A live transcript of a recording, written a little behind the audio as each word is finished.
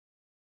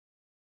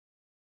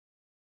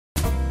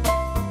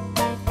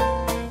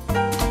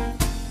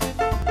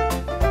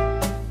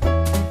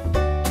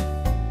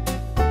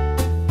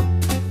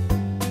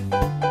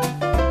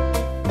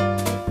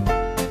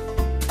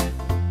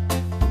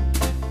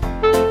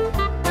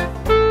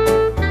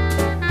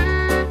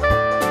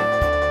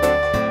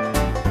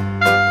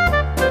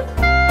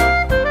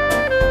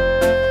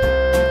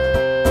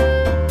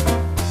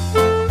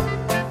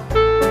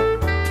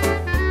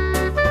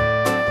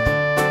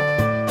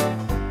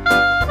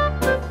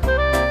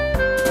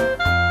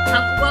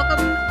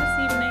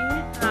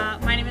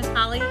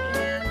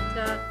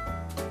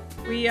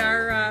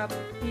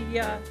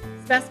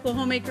Sevastopol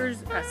Homemakers,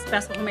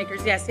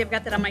 yes, I've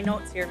got that on my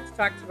notes here to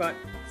talk about.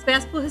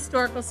 Sevastopol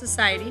Historical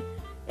Society,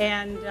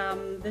 and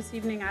this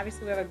evening,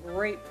 obviously, we have a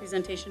great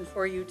presentation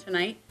for you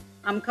tonight.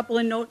 A couple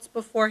of notes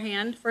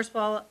beforehand. First of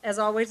all, as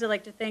always, I'd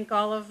like to thank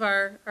all of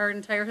our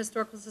entire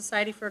Historical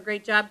Society for a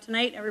great job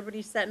tonight.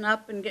 Everybody's setting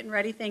up and getting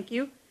ready. Thank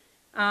you.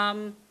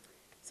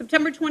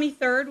 September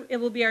 23rd, it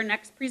will be our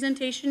next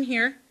presentation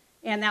here,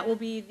 and that will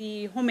be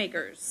the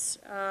homemakers.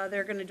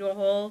 They're going to do a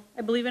whole,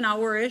 I believe, an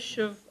hour-ish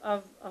of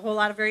a whole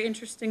lot of very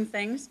interesting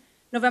things.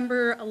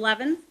 November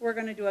 11th, we're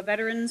going to do a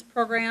veterans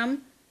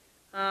program.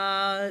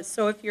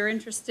 So if you're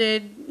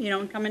interested,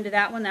 in coming to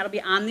that one, that'll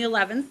be on the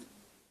 11th.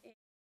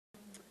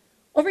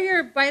 Over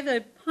here by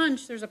the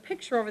punch, there's a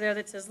picture over there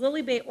that says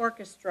Lily Bay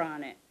Orchestra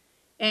on it.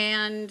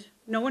 And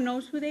no one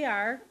knows who they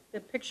are.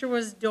 The picture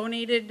was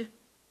donated,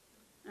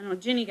 I don't know,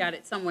 Ginny got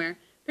it somewhere.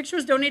 The picture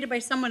was donated by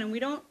someone,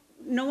 and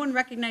no one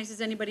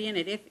recognizes anybody in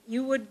it. If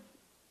you would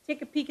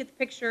take a peek at the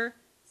picture,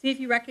 see if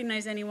you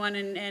recognize anyone,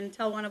 and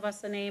tell one of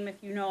us a name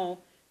if you know,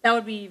 that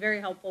would be very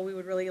helpful. We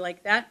would really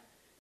like that.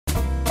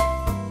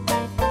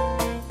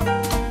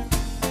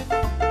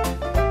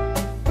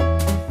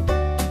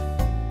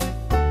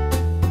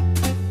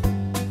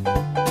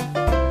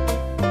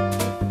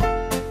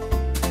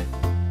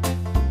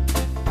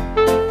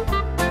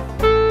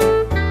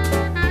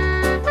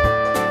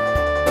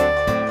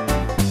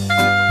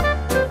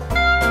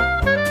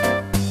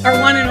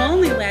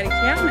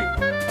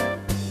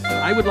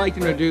 I would like to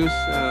introduce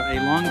a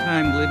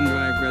longtime Glidden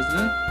Drive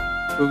resident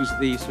who's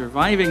the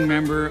surviving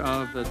member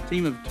of a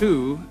team of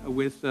two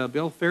with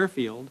Bill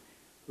Fairfield,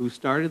 who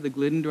started the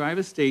Glidden Drive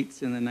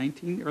Estates in the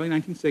early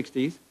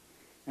 1960s,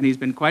 and he's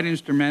been quite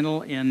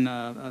instrumental in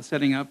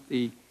setting up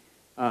the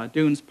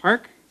Dunes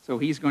Park. So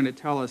he's going to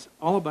tell us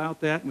all about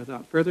that. And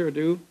without further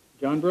ado,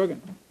 John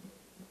Brogan.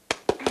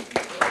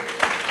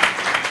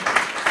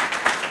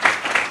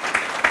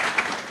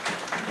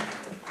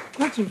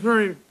 That's a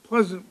very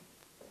pleasant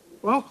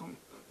welcome.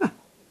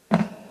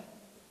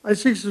 I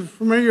see some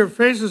familiar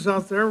faces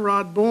out there.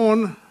 Rod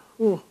Bowen,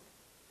 who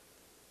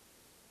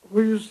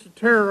used to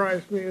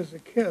terrorize me as a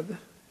kid.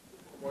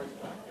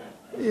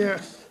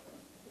 Yes.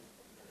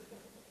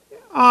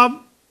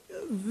 I'll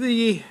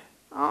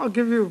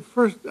give you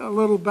first a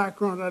little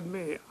background on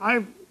me.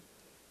 I'm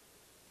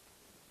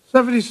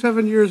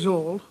 77 years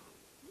old.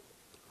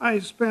 I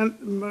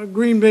spent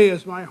Green Bay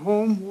as my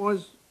home,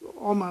 was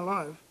all my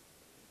life.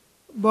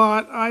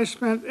 But I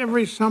spent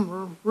every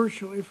summer,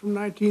 virtually from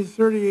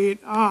 1938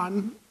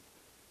 on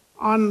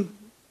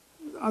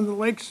the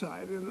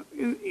lakeside,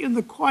 in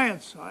the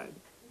quiet side.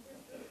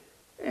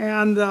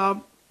 And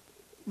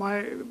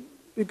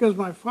because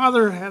my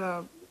father had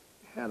a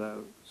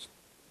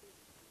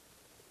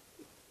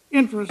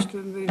interest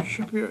in the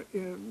shipyard, he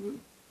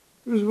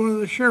was one of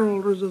the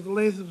shareholders of the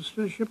Latham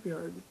Smith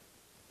Shipyard.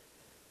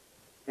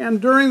 And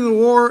during the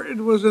war, it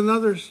was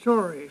another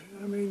story.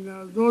 I mean,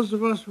 those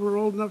of us who were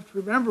old enough to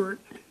remember it,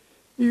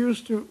 you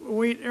used to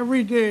wait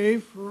every day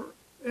for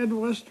Ed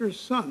Wester's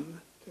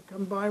son to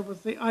come by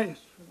with the ice,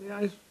 for the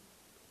ice.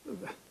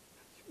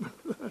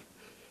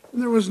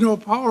 And there was no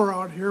power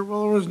out here.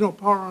 Well, there was no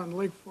power on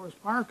Lake Forest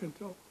Park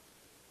until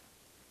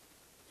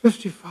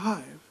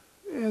 55.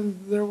 And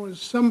there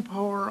was some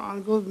power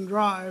on Glidden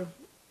Drive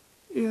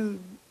in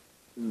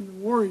the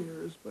war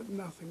years, but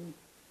nothing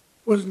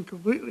wasn't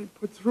completely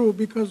put through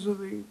because of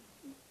the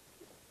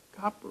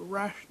copper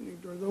rationing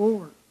during the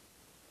war.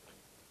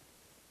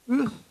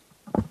 This.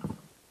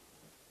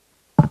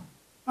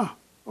 Oh,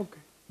 okay.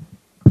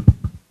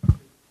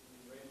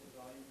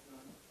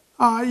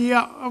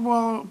 Yeah,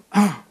 well,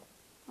 I'm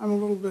a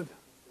little bit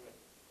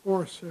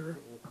hoarse here.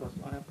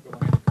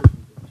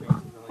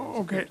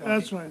 Okay,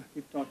 that's fine.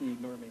 Keep talking,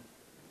 ignore me.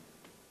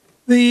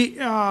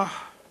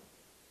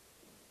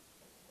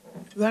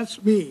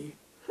 That's me.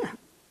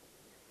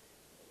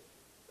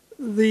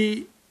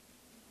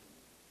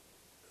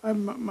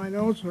 My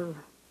notes are,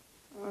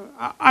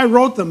 I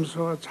wrote them,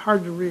 so it's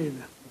hard to read.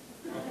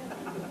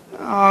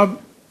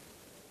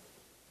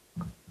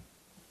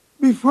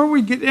 Before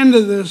we get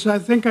into this, I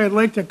think I'd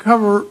like to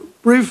cover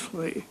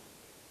briefly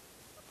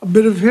a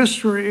bit of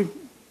history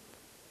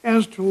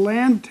as to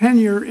land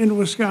tenure in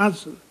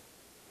Wisconsin.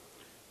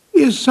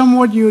 It is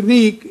somewhat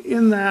unique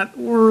in that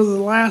we're the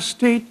last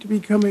state to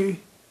become a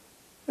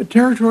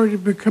territory to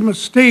become a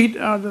state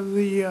out of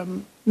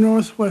the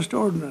Northwest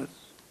Ordinance.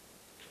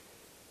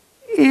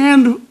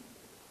 And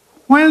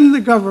when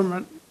the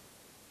government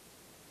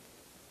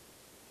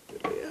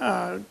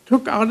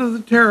took out of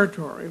the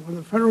territory, when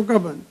the federal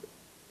government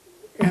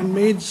and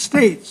made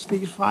states,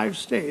 these 5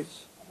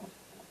 states,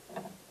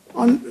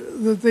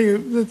 that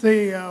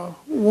they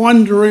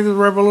won during the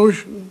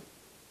Revolution,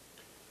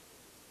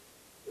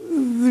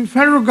 the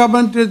federal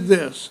government did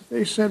this.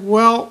 They said,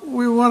 well,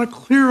 we want to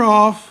clear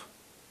off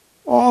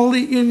all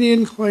the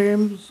Indian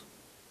claims,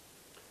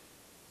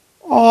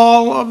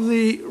 all of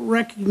the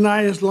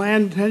recognized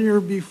land tenure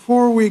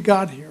before we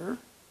got here,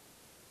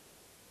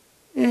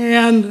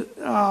 and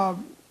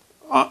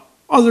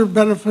other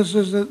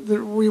benefices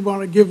that we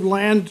want to give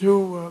land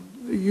to.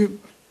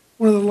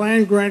 one of the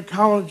land-grant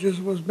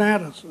colleges was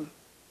Madison.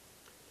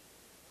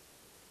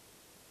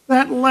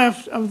 That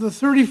left, of the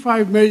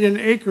 35 million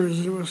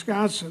acres in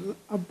Wisconsin,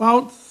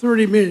 about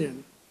 30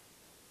 million.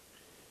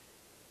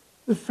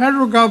 The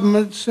federal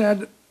government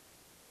said,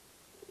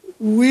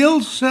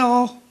 we'll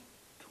sell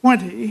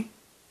 20,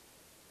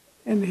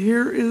 and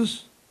here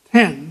is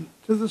 10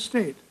 to the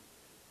state.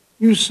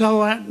 You sell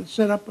that and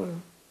set up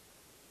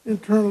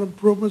internal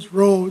improvements,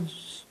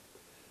 roads,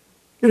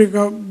 get a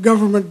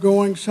government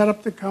going, set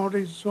up the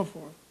counties, and so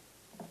forth.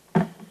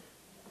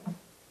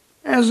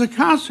 As a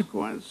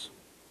consequence,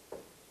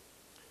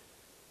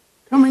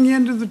 coming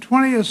into the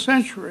 20th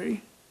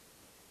century,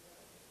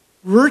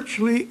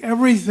 virtually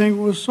everything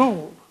was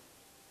sold.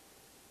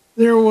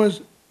 There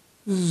was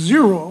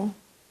 0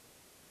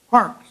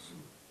 parks,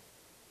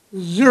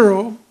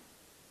 0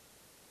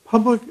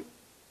 public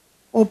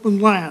open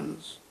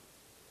lands.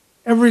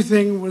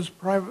 Everything was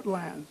private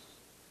lands.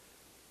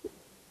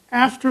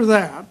 After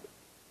that,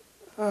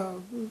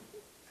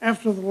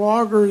 after the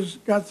loggers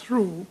got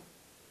through,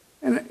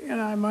 and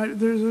I might,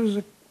 there's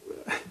a,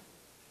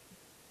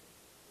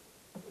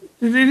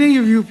 did any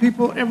of you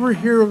people ever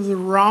hear of the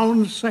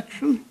round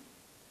section?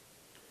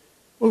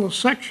 Well, the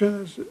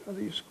section is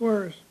these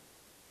squares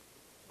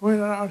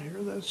pointed out here,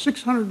 that's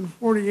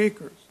 640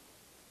 acres.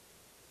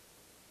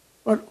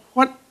 But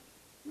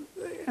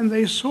and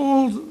they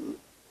sold,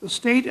 the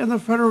state and the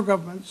federal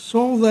government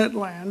sold that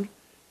land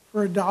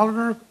for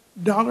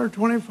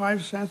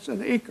 $1.25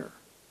 an acre.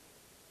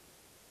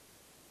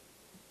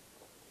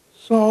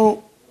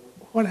 So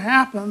what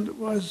happened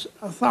was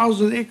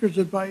 1,000 acres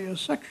would buy you a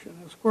section,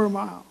 a square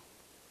mile.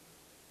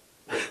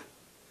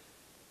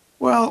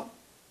 Well,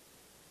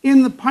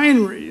 in the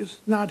pineries,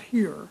 not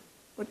here,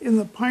 but in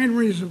the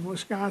pineries of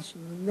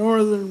Wisconsin, the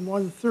northern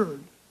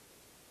 1/3,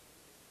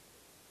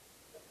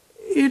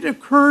 it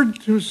occurred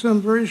to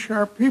some very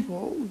sharp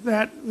people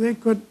that they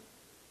could,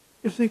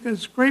 if they could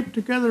scrape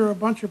together a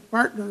bunch of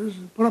partners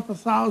and put up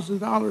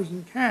 $1,000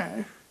 in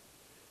cash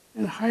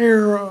and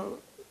hire a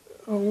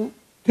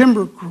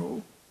timber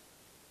crew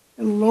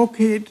and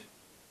locate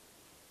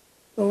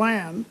the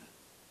land,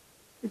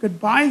 they could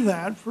buy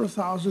that for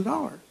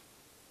 $1,000.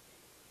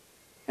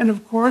 And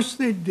of course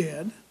they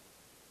did.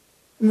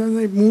 And then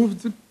they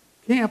moved the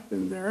camp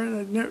in there.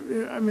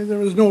 And I mean, there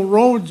was no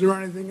roads or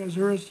anything as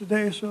there is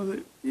today. So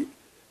that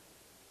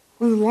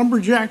when the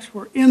lumberjacks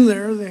were in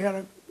there, they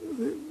had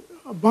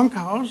a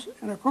bunkhouse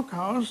and a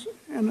cookhouse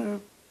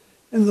and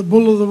the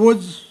Bull of the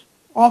Woods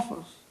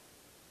office.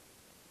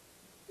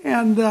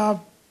 And lo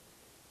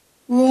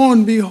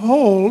and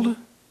behold,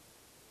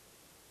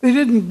 they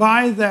didn't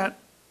buy that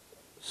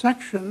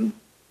section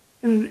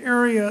in an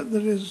area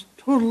that is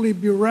totally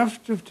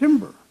bereft of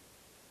timber.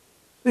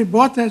 They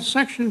bought that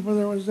section where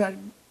there was that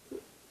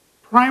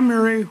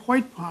primary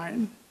white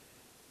pine,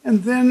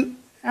 and then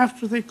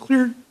after they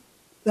cleared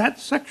that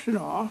section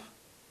off,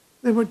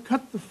 they would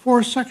cut the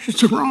 4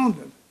 sections around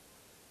it.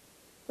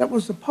 That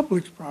was the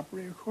public's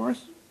property, of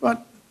course,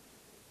 but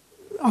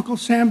Uncle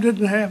Sam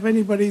didn't have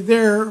anybody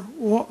there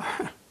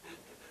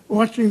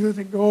watching that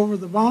they go over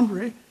the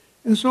boundary,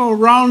 and so a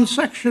round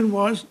section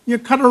was, you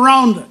cut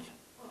around it.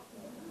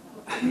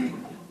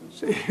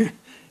 See,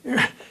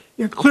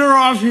 you clear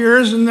off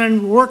yours and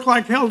then work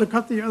like hell to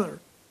cut the other.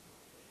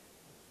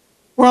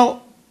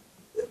 Well,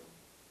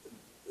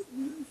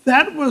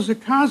 that was a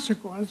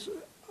consequence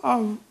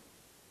of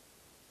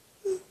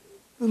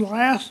the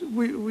last,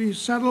 we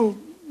settled,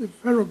 the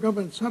federal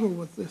government settled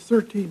with the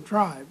 13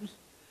 tribes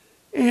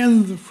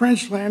and the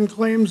French land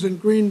claims in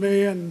Green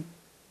Bay and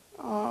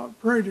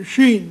Prairie du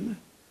Chien,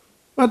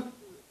 but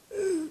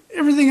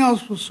everything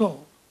else was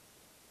sold.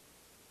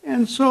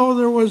 And so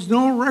there was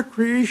no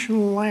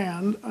recreational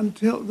land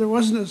until there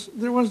wasn't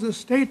a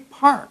state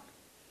park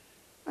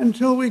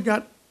until we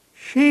got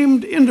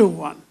shamed into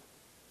one.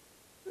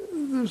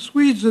 The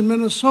Swedes in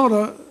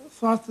Minnesota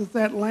thought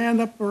that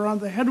land up around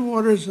the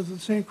headwaters of the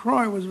St.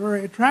 Croix was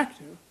very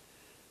attractive.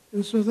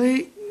 And so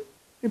they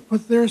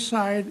put their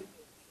side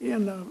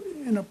in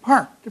a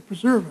park to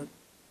preserve it.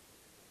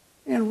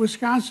 And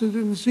Wisconsin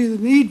didn't see the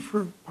need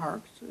for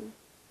parks.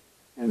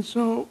 And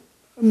so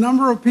a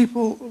number of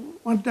people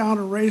went down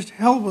and raised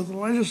hell with the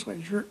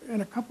legislature,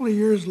 and a couple of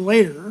years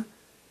later,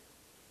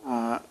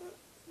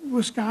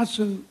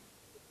 Wisconsin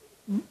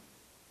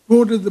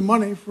voted the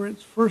money for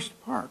its first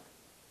park.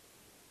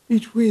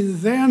 Between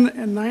then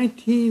and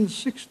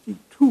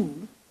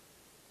 1962,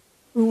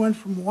 we went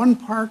from 1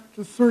 park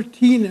to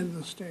 13 in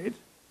the state,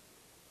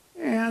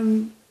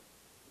 and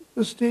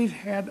the state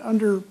had,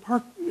 under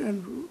park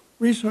and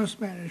resource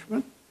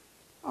management,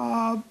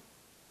 about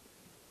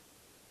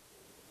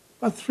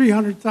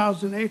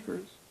 300,000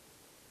 acres.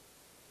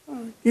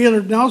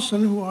 Gaylord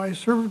Nelson, who I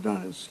served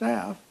on his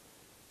staff,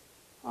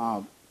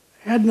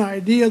 had an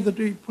idea that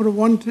he put a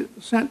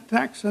 1-cent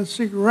tax on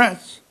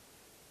cigarettes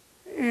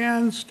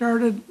and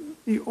started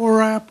the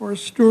ORAP, or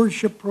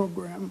Stewardship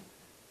Program,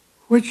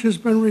 which has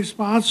been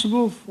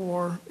responsible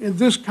for, in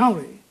this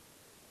county,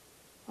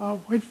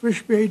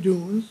 Whitefish Bay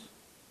Dunes,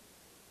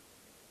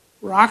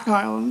 Rock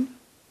Island,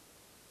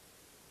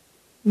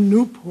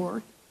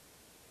 Newport,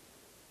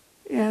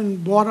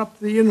 and bought up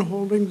the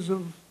in-holdings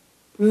of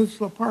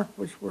Peninsula Park,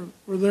 which were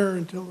there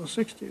until the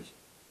 60s.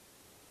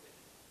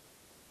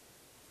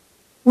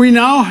 We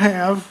now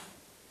have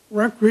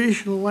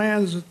recreational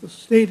lands that the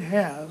state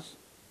has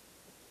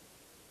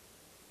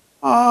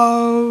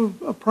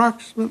of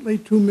approximately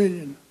 2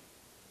 million.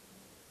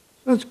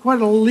 So it's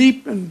quite a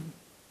leap in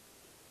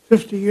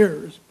 50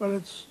 years, but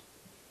it's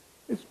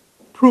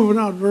proven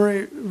out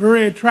very,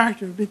 very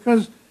attractive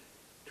because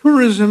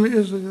tourism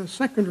is the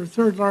second or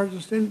third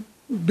largest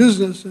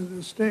business in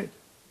the state.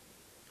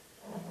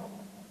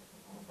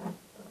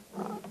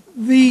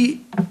 The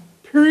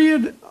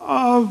period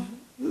of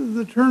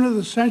the turn of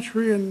the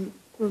century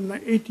from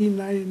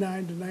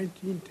 1899 to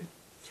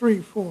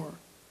 1903-4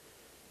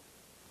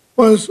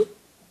 was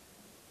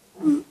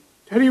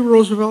Teddy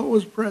Roosevelt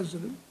was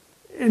president,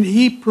 and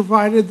he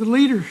provided the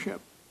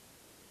leadership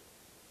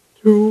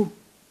to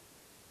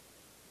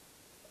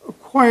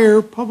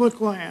acquire public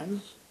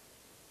lands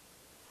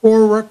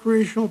for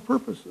recreational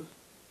purposes.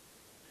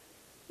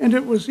 And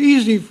it was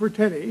easy for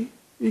Teddy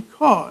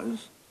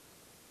because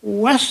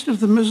west of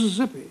the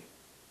Mississippi,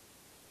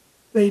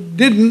 they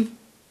didn't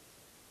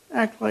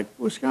act like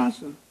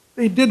Wisconsin.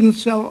 They didn't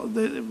sell,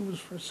 it was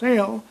for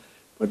sale,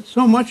 but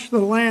so much of the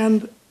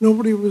land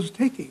nobody was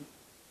taking.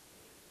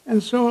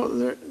 And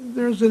so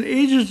there's an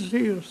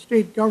agency of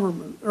state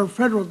government, or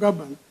federal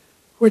government,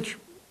 which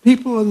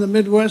people in the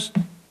Midwest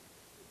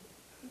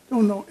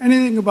don't know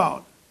anything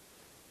about.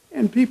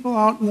 And people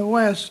out in the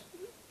West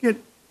get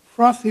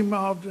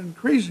frothy-mouthed and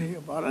crazy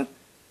about it,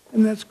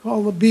 and that's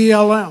called the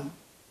BLM,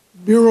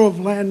 Bureau of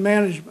Land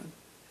Management.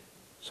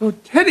 So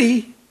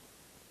Teddy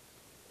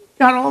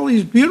got all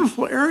these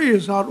beautiful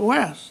areas out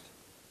west,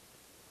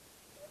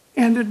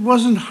 and it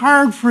wasn't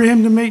hard for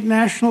him to make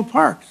national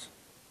parks.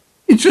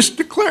 He just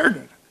declared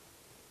it.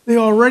 They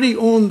already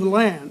owned the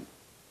land,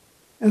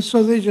 and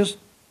so they just,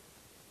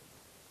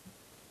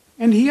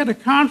 and he had a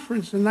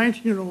conference in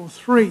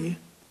 1903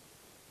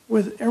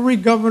 with every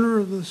governor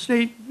of the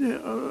state,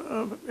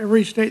 of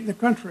every state in the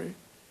country,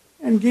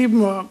 and gave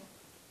him a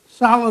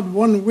solid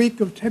 1 week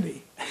of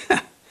Teddy.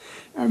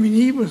 I mean,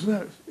 he was,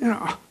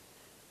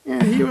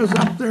 and he was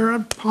up there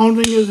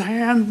pounding his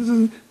hands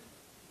and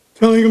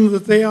telling them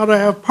that they ought to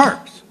have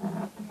parks.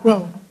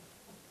 Well,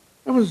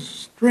 that was a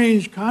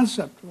strange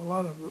concept to a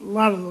lot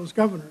of those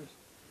governors.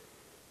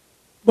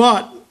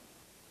 But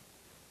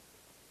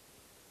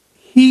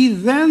he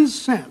then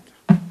sent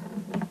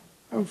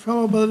a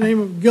fellow by the name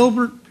of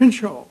Gilbert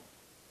Pinchot,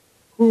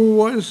 who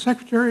was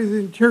Secretary of the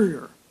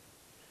Interior.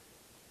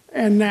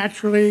 And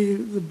naturally,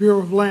 the Bureau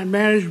of Land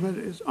Management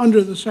is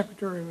under the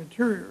Secretary of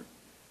Interior.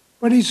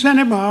 But he sent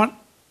him out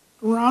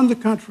around the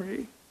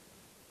country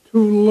to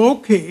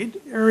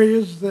locate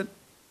areas that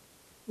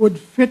would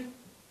fit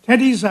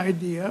Teddy's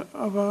idea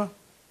of a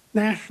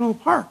national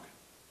park.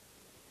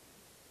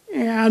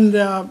 And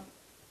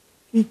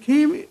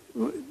he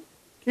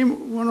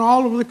went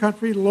all over the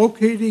country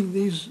locating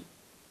these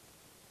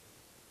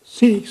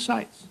scenic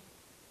sites.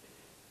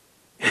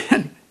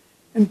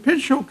 And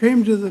Pinchot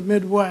came to the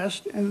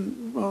Midwest,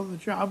 and well, the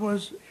job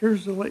was,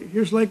 here's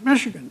Lake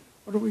Michigan.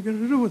 What are we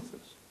going to do with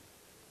this?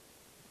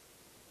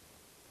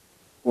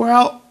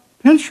 Well,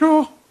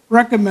 Pinchot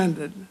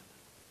recommended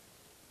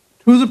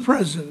to the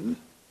president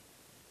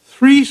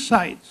 3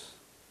 sites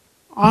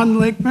on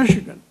Lake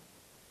Michigan.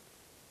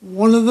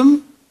 One of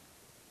them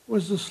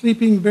was the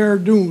Sleeping Bear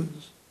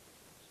Dunes,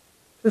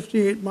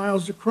 58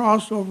 miles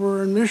across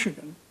over in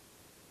Michigan.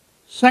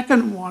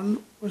 Second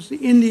one was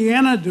the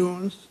Indiana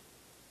Dunes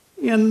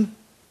in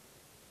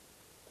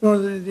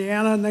northern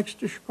Indiana next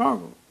to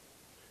Chicago.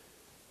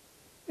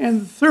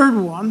 And the third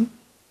one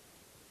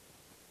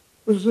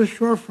was the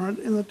shorefront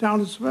in the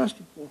town of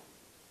Sevastopol.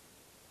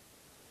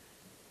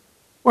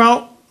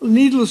 Well,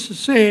 needless to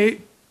say,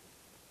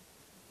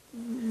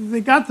 they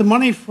got the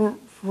money for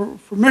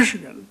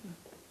Michigan,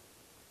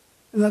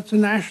 and that's a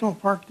national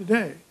park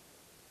today.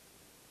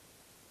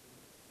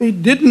 They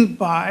didn't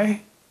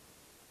buy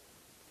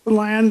the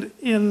land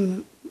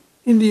in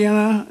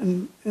Indiana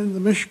and in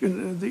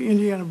the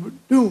Indiana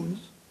Dunes.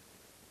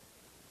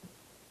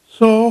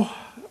 So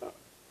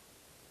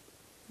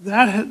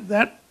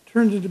that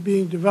turned into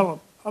being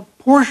developed. A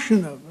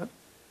portion of it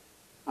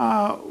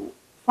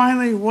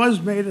finally was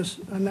made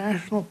a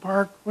national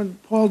park when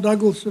Paul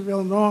Douglas of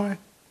Illinois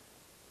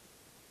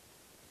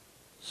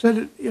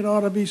said it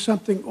ought to be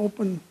something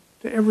open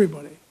to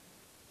everybody.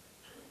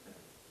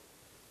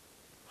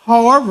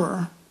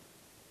 However,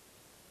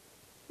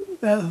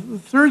 the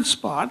third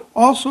spot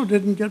also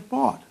didn't get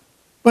bought,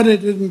 but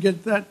it didn't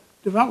get that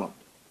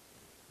developed.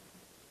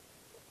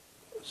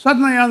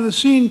 Suddenly on the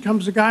scene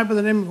comes a guy by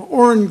the name of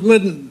Orrin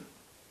Glidden.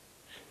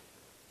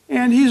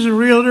 And he's a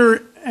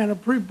realtor and a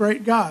pretty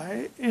bright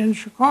guy in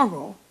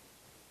Chicago.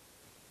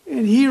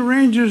 And he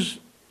arranges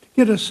to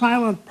get a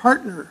silent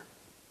partner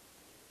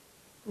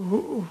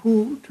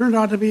who turned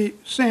out to be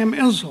Sam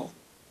Insel,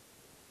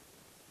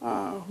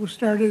 who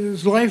started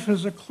his life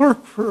as a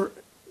clerk for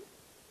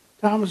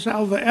Thomas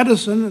Alva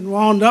Edison and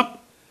wound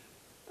up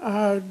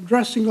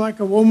dressing like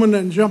a woman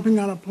and jumping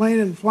on a plane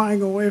and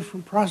flying away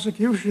from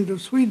prosecution to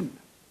Sweden.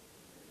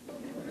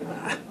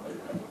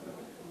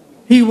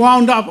 He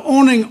wound up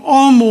owning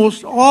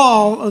almost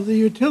all of the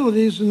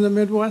utilities in the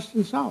Midwest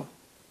and South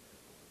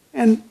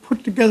and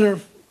put together a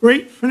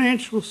great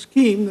financial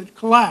scheme that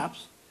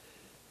collapsed,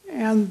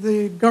 and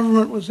the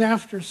government was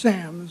after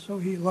Sam, and so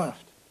he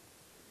left.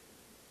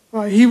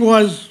 He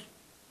was,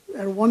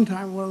 at one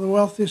time, one of the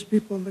wealthiest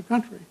people in the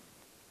country.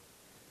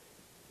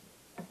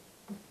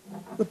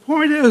 The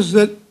point is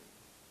that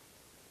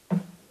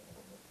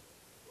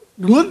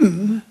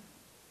Glidden,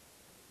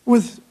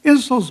 with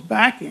Insel's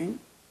backing,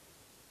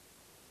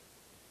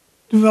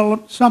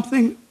 developed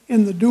something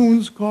in the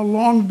dunes called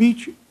Long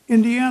Beach,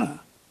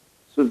 Indiana.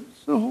 So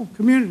it's a whole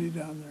community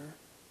down there.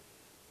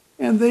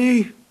 And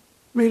they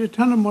made a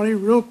ton of money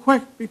real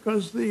quick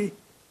because the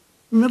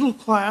middle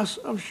class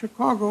of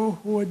Chicago,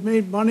 who had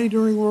made money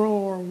during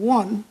World War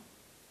I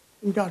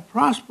and got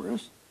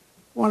prosperous,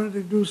 wanted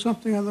to do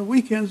something on the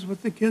weekends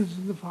with the kids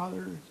and the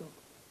father and so forth.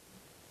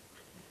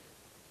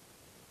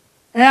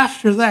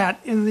 After that,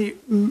 in the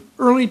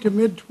early to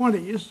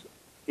mid-20s,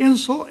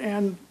 Insel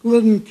and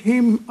Glidden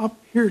came up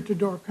here to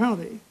Door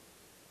County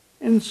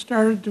and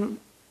started to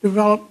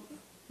develop.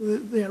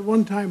 They at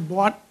one time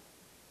bought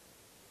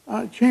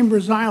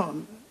Chambers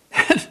Island,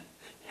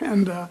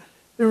 and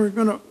they were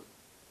going to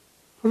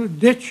put a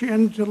ditch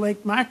into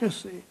Lake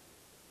Mackesy.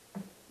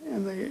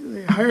 And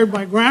they hired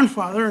my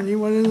grandfather, and he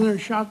went in there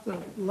and shot the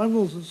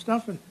levels and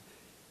stuff. And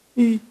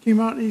he came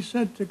out and he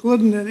said to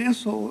Glidden and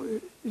Insel,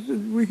 he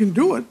said, "We can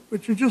do it,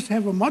 but you just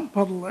have a mud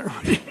puddle there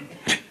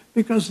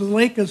because the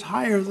lake is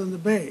higher than the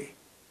bay,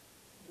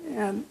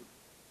 and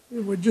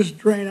it would just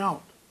drain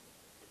out."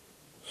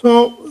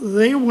 So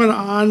they went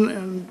on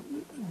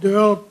and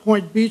developed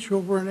Point Beach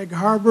over in Egg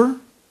Harbor.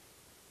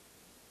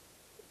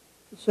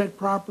 It's that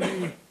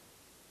property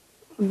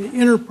on the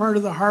inner part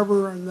of the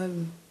harbor and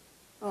then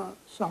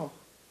south.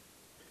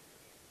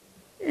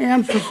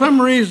 And for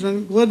some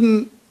reason,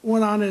 Glidden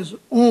went on his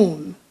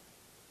own.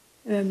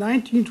 And in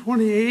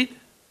 1928,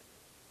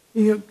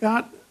 he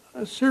got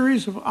a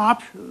series of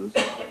options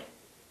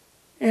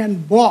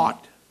and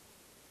bought,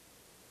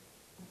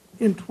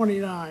 in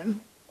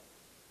 29,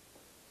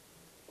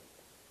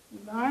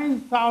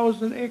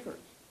 9,000 acres.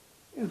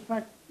 In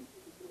fact,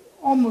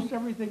 almost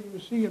everything you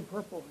see in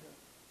purple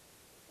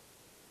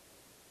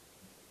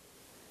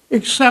here,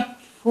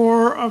 except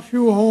for a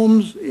few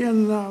homes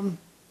in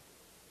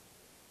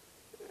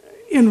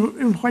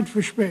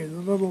Whitefish Bay, the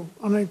little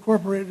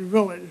unincorporated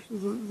village.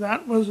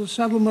 That was a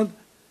settlement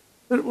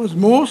that was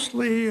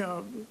mostly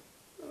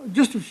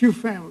just a few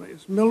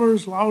families,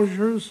 Millers,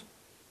 Loungers,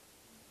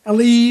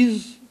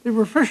 Ellies. They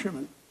were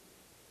fishermen.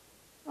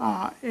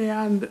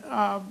 And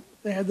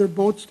they had their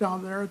boats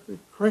down there at the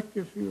creek,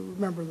 if you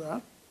remember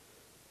that.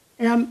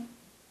 And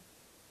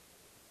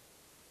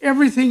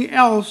everything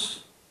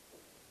else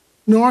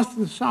north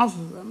and south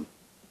of them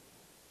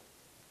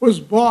was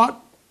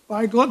bought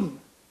by Glidden.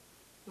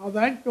 Now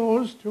that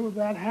goes to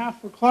that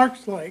half of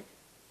Clark's Lake,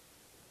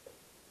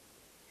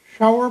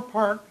 Shower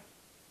Park,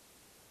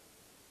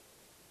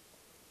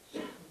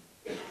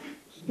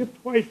 skipped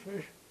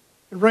Whitefish,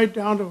 and right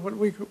down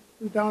to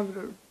down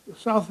to the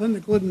south end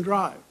of Glidden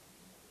Drive.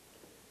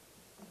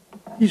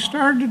 He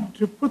started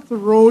to put the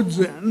roads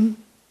in,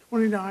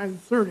 29,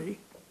 30,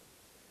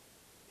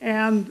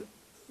 and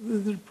the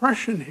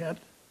Depression hit,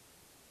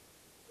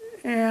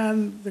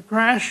 and the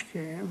crash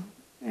came,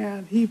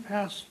 and he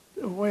passed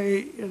away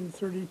in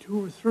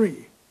 32 or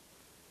 3,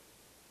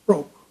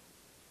 broke.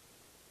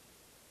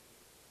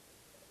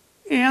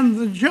 And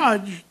the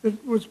judge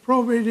that was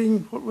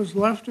probating what was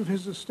left of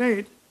his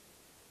estate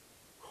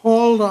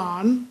called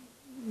on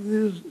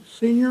the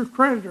senior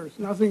creditors.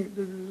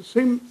 The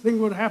same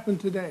thing would happen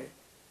today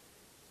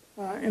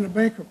in a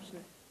bankruptcy.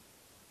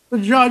 The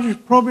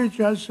judge, probate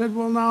judge, said,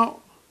 well, now,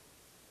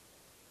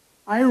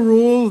 I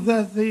rule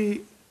that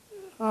the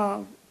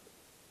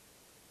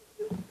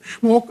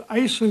Smoke,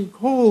 Ice, and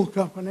Coal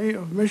Company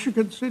of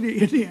Michigan City,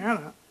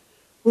 Indiana,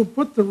 who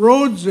put the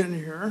roads in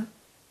here,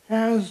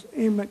 has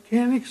a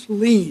mechanic's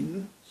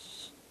lien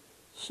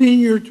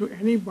senior to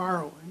any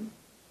borrowing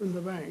from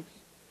the banks.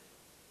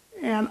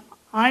 And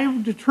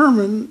I've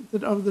determined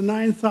that of the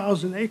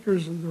 9,000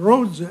 acres and the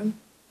roads in,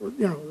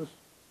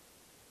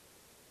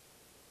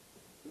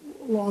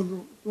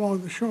 along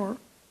the shore,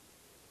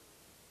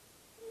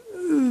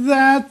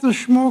 that the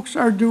Schmokes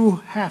are due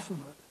half of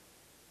it.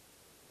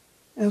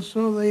 And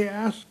so they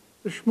asked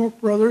the Schmoke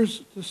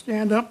brothers to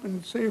stand up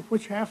and say,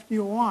 which half do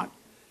you want?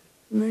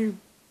 And they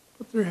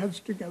put their heads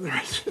together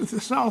and said,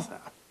 the south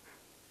half.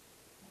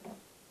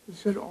 They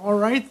said, all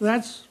right,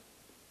 that's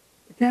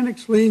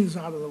mechanic's liens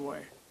out of the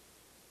way.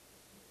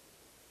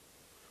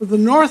 For the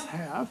north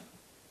half,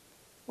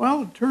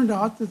 well, it turned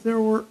out that there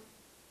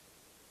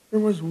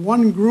was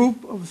one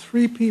group of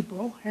 3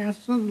 people,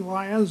 Hanson,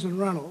 Lyons, and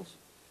Reynolds,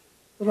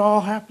 that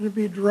all happened to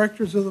be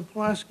directors of the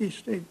Pulaski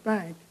State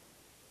Bank,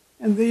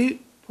 and they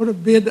put a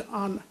bid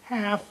on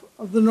half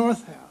of the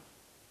north half,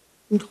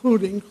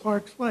 including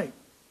Clark's Lake.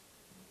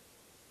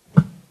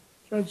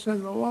 judge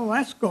said, well,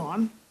 that's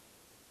gone.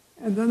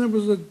 And then there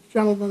was a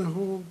gentleman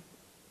who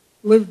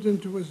lived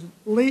into his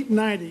late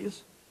 90s,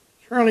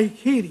 Charlie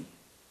Cady,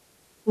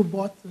 who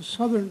bought the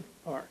southern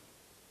part.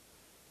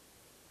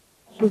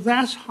 So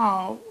that's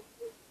how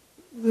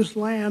this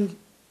land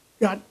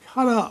got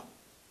cut up.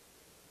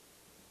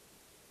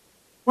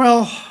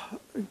 Well,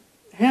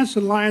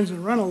 Hanson, Lyons,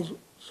 and Reynolds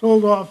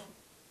sold off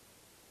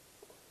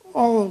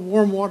all the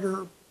warm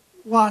water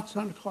lots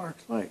on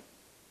Clark's Lake.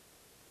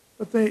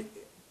 But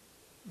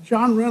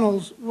John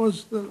Reynolds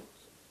was the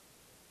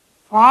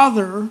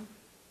father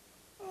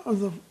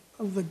of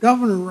the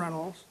Governor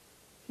Reynolds.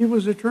 He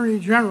was Attorney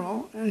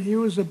General, and he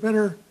was a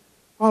better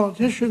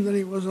politician than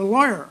he was a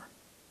lawyer.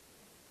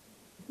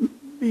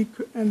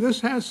 And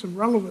this has some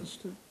relevance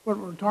to what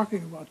we're talking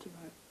about tonight.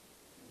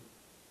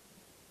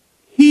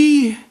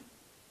 He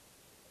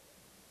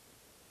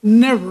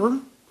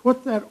never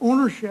put that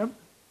ownership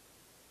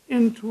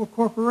into a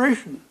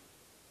corporation.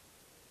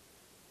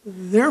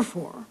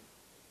 Therefore,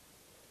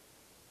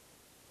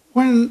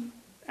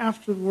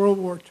 after World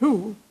War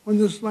II, when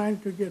this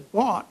land could get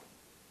bought,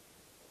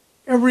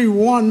 every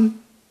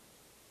one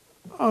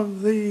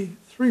of the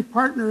three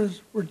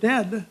partners were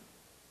dead,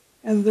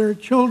 and their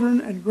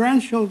children and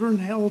grandchildren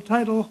held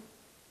title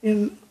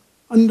in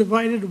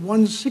undivided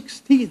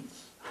 1/16.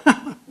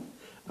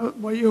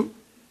 Well,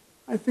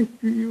 I think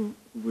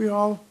we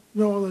all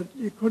know that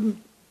you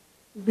couldn't,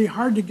 it'd be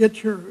hard to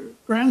get your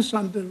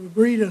grandson to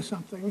agree to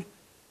something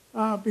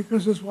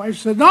because his wife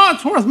said, no,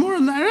 it's worth more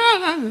than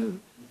that.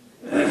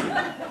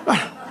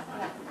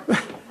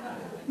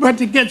 But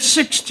to get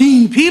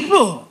 16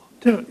 people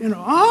to,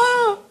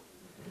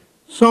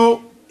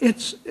 So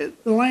the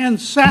land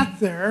sat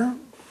there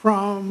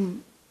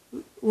from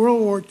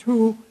World War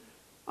II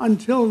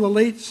until the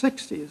late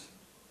 60s,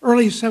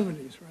 early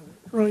 70s.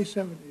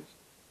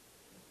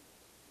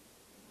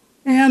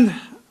 And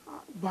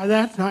by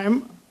that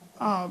time,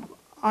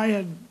 I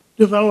had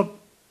developed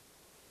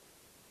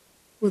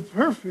with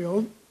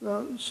Fairfield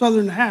the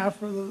southern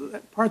half, or the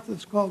part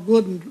that's called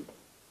Glidden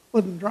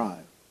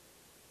Drive.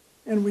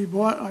 And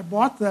I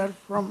bought that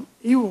from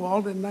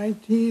Ewald in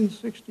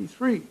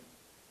 1963.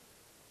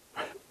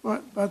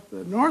 But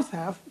the north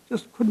half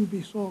just couldn't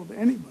be sold to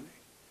anybody.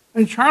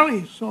 And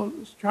Charlie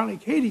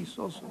Cady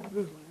sold some of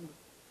his land.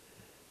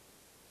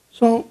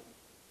 So,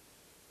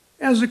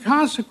 as a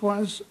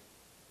consequence,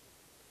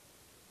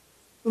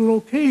 the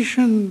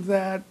location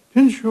that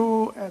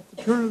Pinchot at the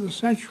turn of the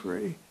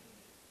century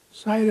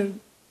cited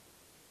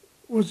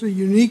was a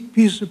unique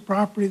piece of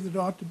property that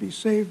ought to be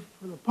saved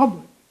for the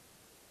public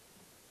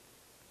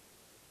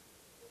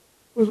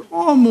was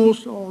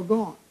almost all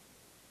gone.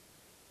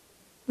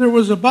 There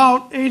was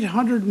about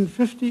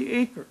 850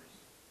 acres.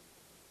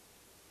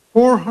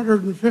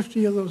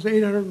 450 of those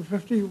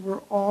 850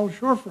 were all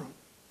shorefront.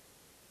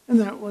 And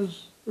that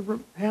was the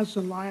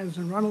Hanson, Lyons,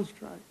 and Reynolds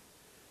tribe.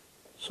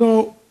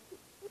 So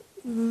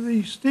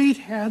the state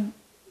had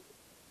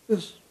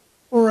this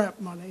ORAP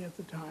money at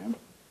the time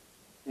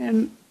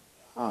and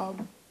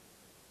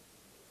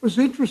was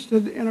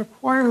interested in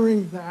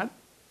acquiring that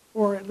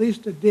for at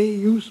least a day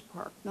use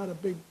park, not a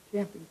big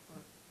camping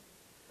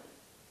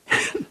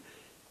park.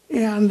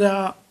 And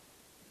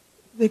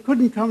they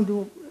couldn't come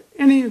to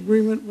any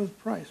agreement with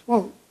price.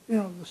 Well,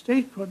 the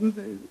state couldn't.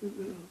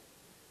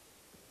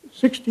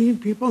 16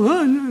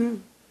 people.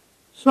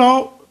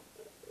 So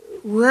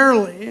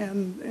rarely,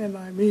 and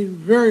I mean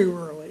very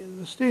rarely, in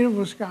the state of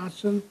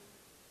Wisconsin,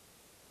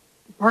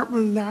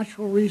 Department of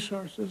Natural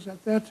Resources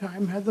at that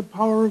time had the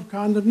power of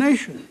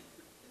condemnation.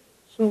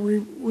 So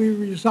we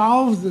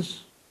resolved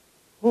this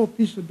whole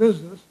piece of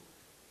business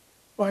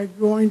by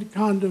going to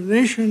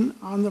condemnation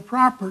on the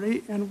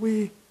property, and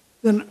we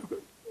then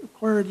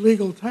acquired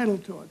legal title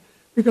to it.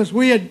 Because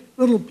we had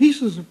little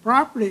pieces of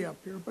property up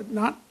here, but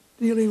not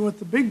dealing with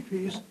the big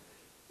piece,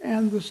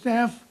 and the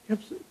staff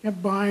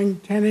kept buying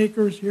 10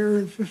 acres here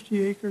and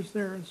 50 acres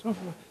there and so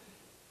forth.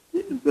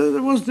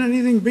 There wasn't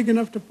anything big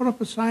enough to put up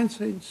a sign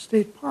saying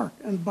State Park,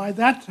 and by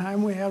that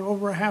time we had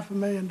over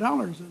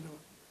 $500,000 into it.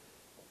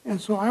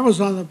 And so I was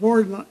on the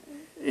board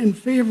in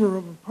favor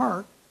of a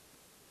park,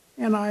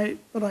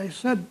 but I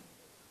said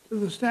to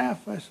the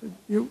staff, I said,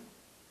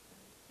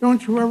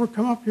 don't you ever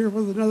come up here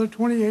with another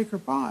 20-acre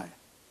buy.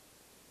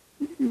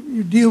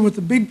 You deal with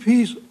the big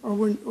piece, or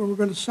we're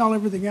going to sell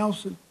everything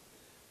else and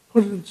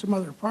put it in some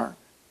other park.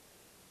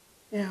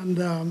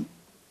 And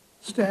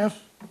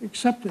staff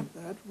accepted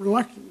that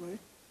reluctantly.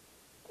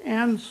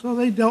 And so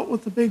they dealt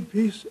with the big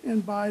piece,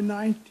 and by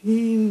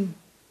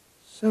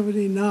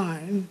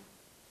 1979,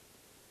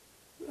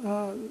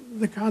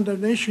 the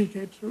condemnation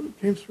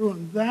came through,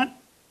 and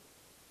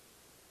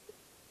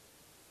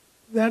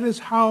that is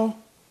how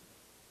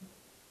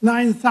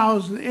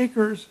 9,000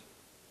 acres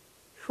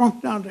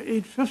shrunk down to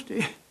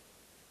 850.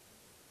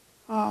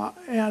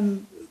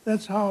 And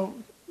that's how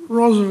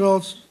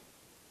Roosevelt's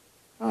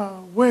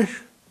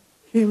wish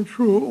came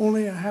true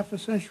only a half a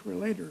century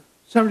later,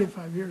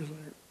 75 years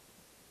later.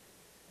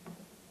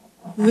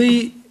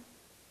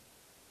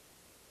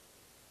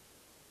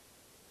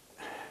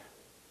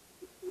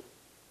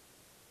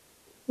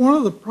 one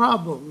of the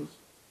problems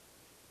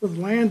with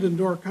land in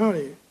Door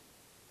County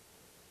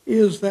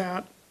is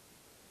that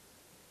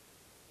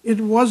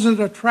it wasn't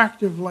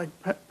attractive like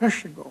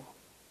Peshtigo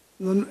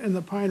in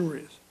the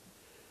pineries.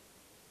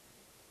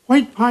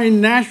 White pine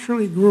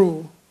naturally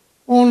grew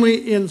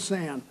only in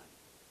sand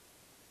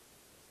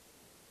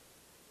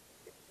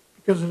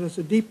because it has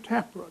a deep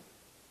taproot.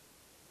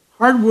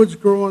 Hardwoods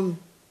grow in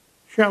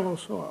shallow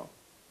soil.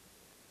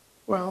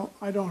 Well,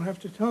 I don't have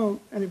to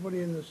tell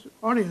anybody in this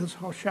audience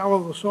how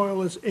shallow the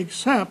soil is,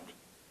 except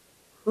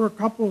for a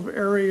couple of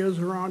areas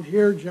around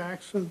here,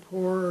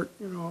 Jacksonport,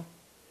 you know,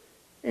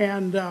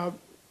 and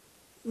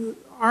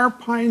our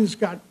pines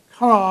got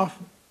cut off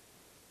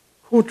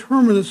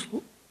coterminous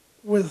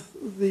with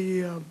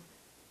the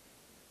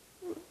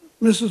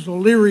Mrs.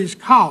 O'Leary's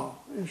cow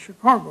in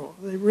Chicago.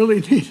 They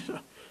really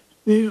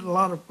needed a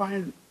lot of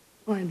pine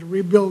to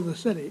rebuild the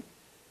city.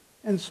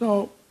 And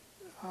so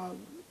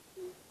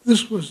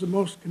this was the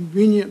most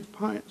convenient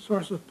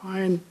source of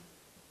pine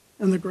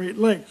in the Great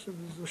Lakes. It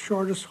was the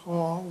shortest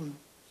haul and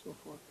so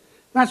forth.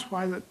 That's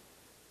why that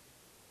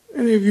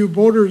any of you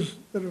boaters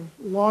that have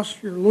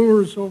lost your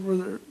lures over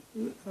there,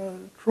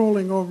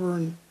 trolling over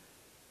in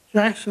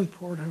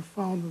Jacksonport have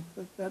found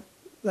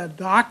that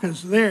dock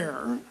is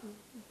there,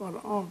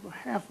 about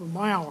half a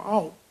mile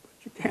out, but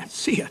you can't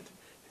see it.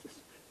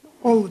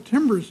 All the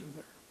timbers are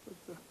there, but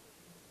the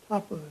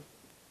top of it.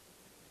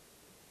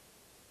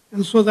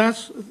 And so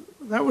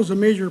that was a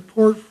major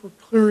port for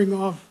clearing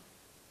off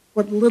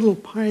what little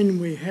pine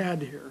we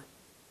had here.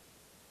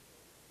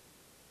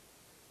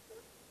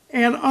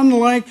 And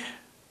unlike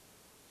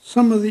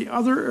some of the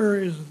other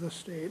areas of the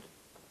state,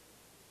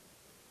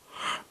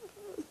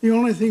 the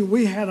only thing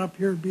we had up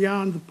here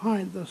beyond the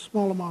pine, the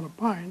small amount of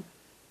pine,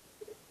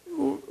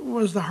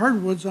 was the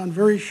hardwoods on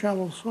very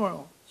shallow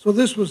soil. So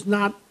this was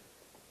not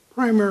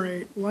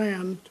primary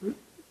land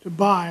to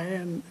buy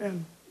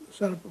and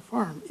set up a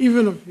farm,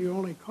 even if it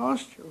only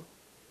cost you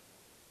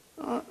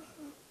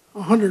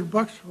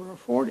 $100 for a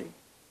 40.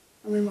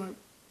 I mean, my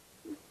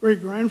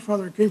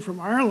great-grandfather came from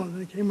Ireland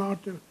and came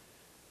out to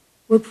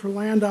look for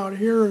land out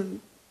here and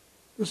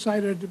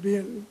decided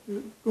to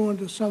go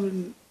into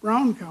southern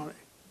Brown County.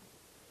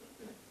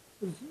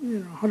 It was,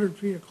 100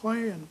 feet of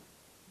clay and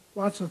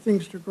lots of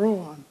things to grow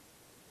on.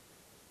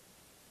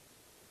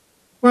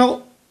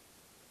 Well,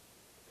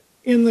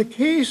 in the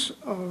case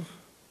of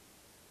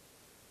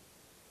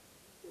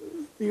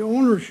the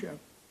ownership,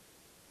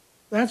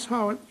 that's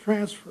how it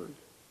transferred.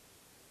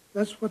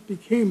 That's what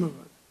became of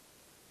it.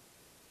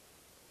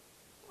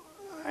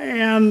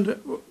 And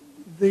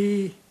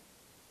the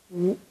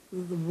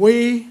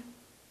way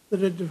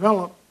that it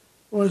developed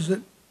was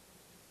that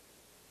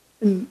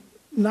in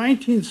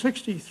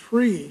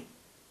 1963,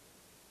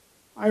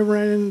 I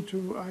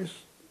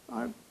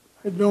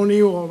had known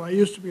Ewald. I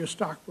used to be a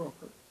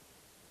stockbroker.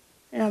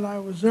 And I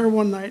was there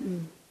one night,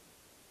 and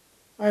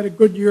I had a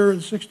good year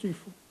in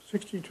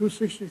 62,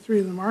 63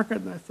 in the market,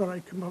 and I thought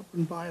I'd come up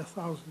and buy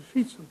 1,000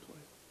 feet someplace.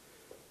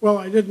 Well,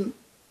 I didn't.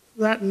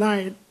 That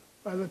night,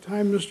 by the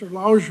time Mr.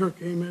 Lauser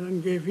came in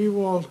and gave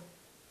Ewald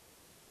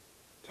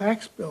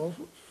tax bill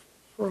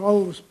for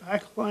all this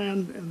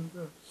backland and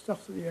the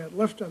stuff that he had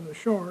left on the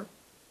shore,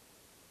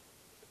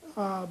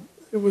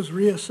 it was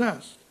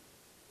reassessed.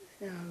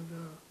 And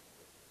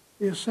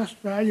the assessed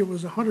value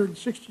was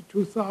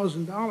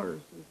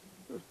 $162,000.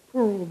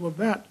 Poor old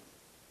Babette,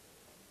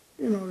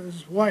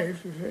 his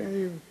wife, if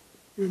any of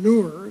you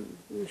knew her,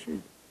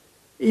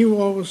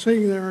 Ewald was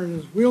sitting there in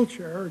his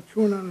wheelchair,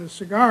 chewing on his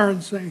cigar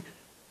and saying,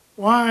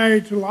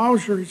 why, to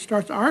Lauser, he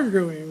starts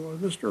arguing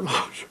with Mr.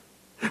 Lauser,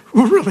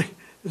 who really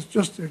is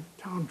just a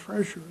town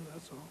treasurer,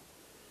 that's all.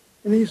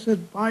 And he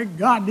said, by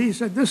God, he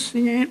said, this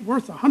thing ain't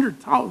worth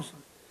 $100,000.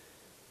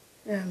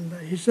 And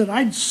he said,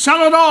 I'd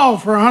sell it all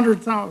for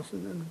 $100,000.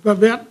 And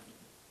Babette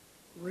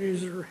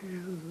raised her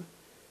hand and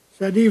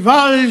said,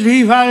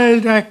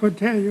 Ewald, I could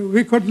tell you,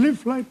 we could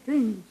live like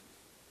kings.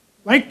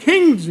 Like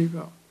kings,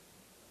 Ewald.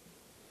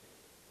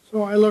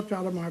 So I looked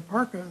out of my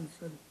parka and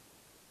said,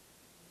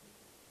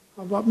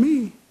 how about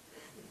me?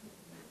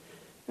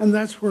 And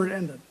that's where it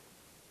ended.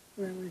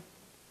 I mean, we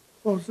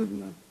closed it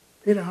and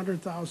paid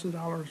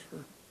 $100,000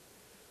 for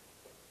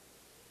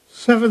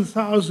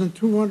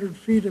 7,200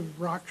 feet of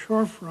rock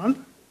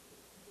shorefront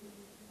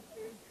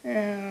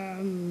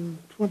and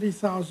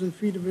 20,000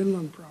 feet of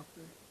inland property.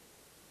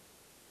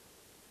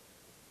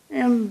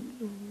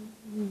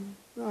 And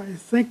I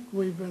think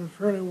we've been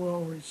fairly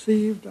well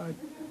received.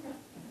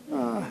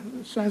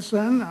 Since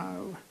then,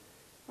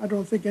 I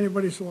don't think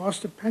anybody's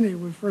lost a penny.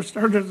 We first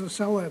started to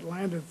sell that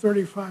land at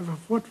 $35 a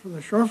foot for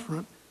the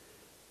shorefront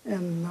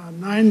and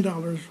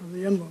 $9 for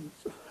the inland.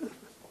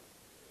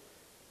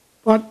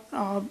 But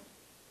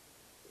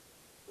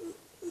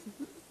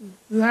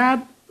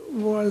that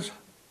was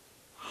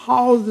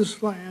how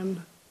this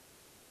land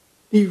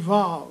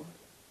evolved,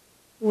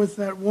 with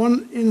that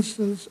one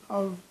instance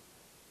of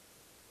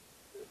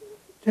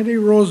Teddy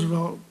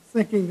Roosevelt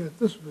thinking that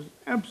this was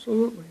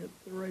absolutely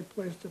the right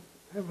place to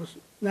have a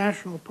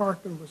national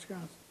park in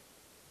Wisconsin.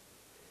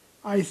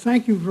 I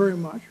thank you very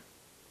much.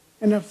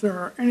 And if there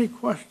are any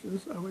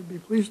questions, I would be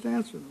pleased to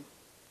answer them.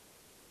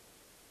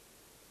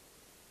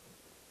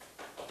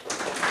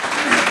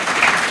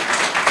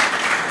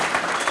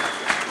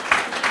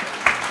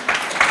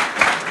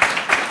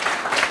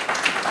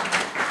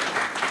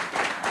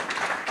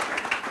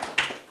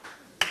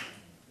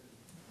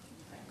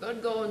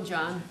 Good going,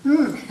 John.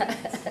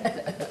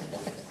 That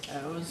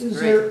was Is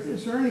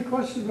great. there any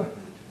question about,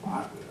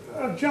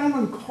 a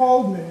gentleman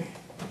called me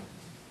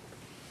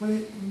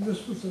when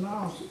this was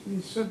announced.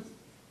 He said,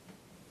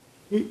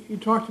 he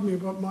talked to me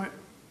about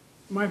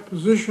my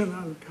position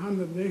on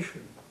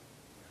condemnation.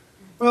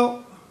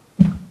 Well,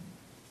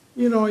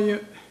 you know,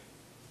 you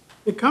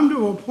come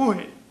to a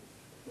point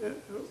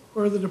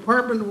where the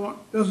department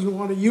doesn't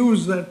want to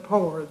use that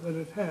power that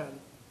it had.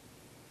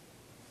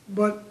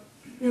 But,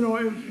 you know,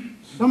 if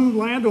some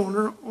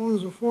landowner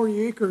owns a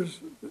 40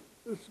 acres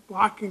that's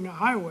blocking a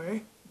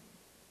highway,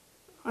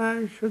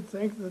 I should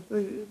think that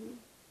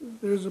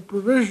there's a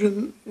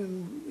provision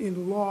in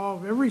the law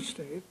of every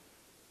state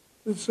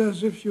that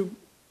says if you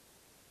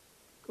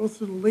go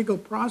through the legal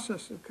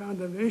process of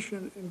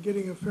condemnation and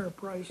getting a fair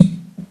price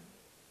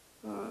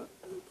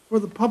for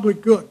the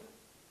public good,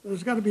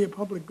 there's got to be a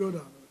public good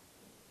out of it.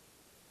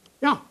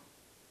 Yeah.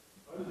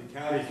 How did the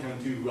county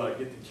come to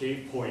get the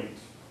Cave Point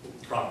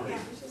property?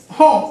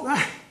 Oh,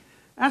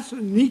 that's a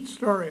neat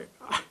story.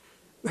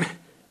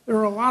 There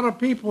were a lot of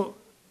people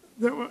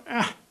that were,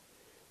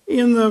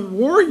 in the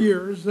war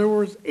years, there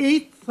was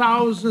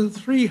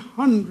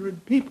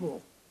 8,300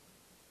 people.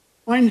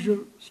 Mind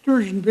you,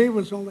 Sturgeon Bay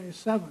was only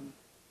 7.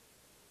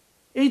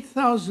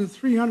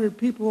 8,300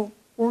 people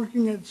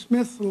working at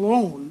Smith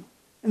alone,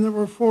 and there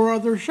were 4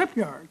 other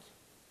shipyards.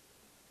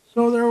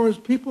 So there was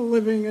people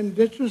living in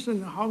ditches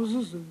and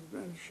houses and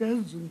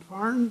sheds and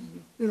farms,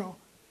 and, you know,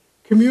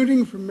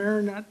 commuting from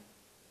Marinette.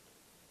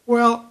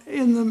 Well,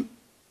 in the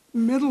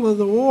middle of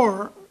the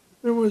war,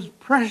 there was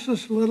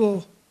precious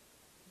little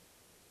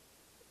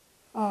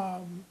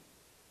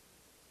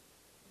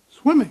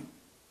swimming,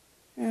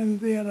 and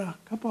they had a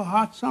couple of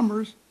hot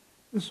summers,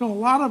 and so a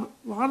lot of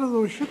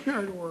those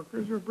shipyard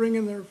workers were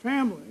bringing their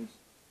families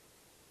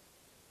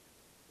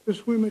to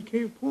swim at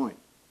Cave Point.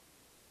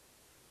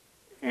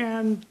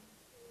 And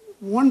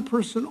one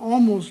person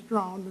almost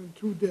drowned and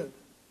 2 did.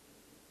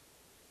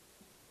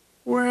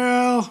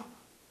 Well,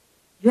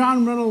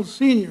 John Reynolds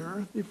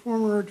Sr., the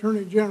former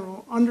Attorney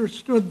General,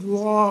 understood the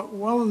law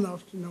well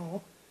enough to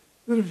know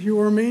that if you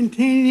were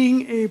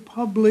maintaining a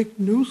public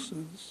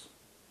nuisance,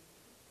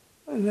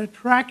 an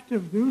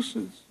attractive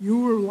nuisance, you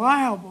were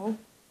liable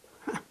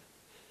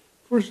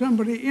for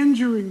somebody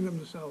injuring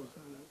themselves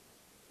on it.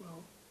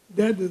 Well,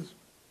 dead is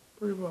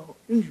pretty well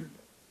injured.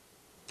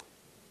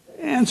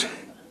 And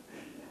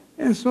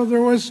so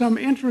there was some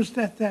interest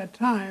at that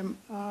time.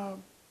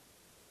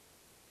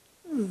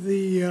 In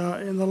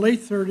the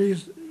late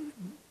 30s,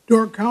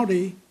 Door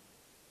County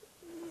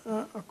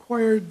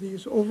acquired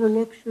these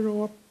overlooks, you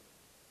know,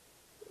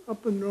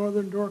 up in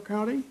northern Door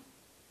County,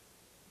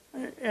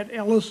 at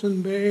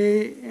Ellison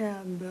Bay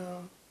and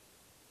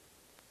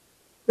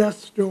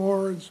Death's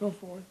Door and so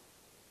forth.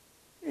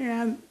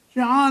 And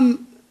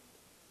John,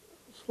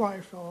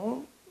 sly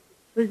fellow,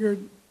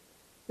 figured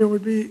there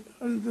would be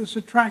this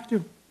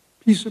attractive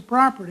piece of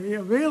property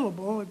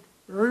available at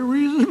very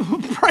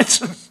reasonable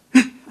prices.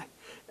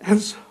 And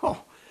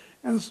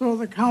so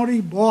the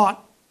county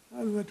bought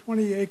the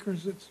 20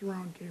 acres that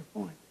surround Cave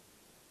Point.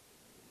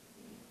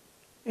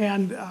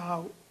 And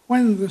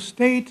when the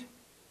state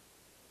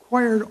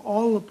acquired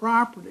all the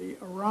property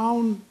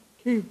around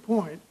Cave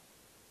Point,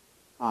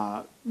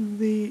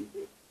 the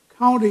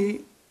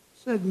county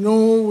said,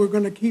 no, we're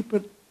going to keep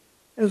it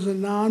as a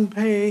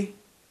non-pay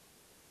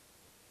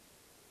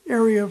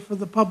area for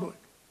the public.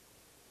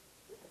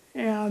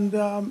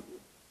 And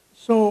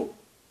so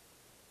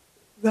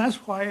that's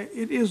why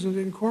it isn't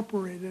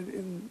incorporated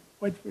in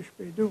Whitefish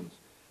Bay Dunes,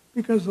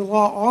 because the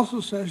law also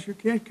says you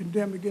can't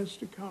condemn against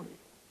the county.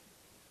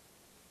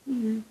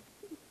 The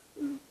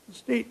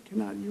state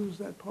cannot use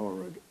that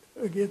power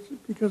against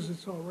it because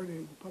it's already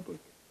in the public.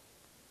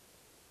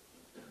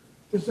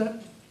 Is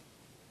that?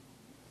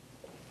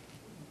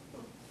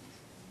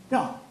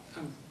 Yeah.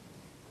 I'm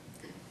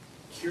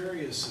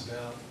curious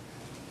about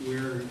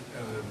where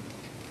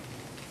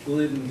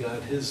Glidden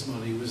got his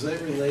money. Was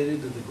that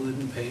related to the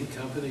Glidden Paint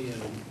Company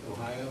in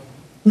Ohio?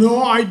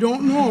 No, I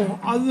don't know,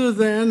 other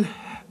than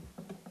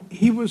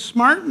he was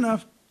smart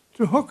enough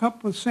to hook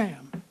up with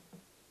Sam.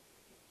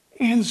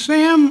 And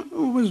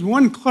Sam was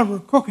one clever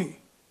cookie.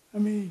 I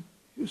mean,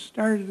 he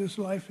started his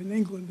life in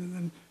England and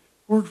then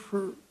worked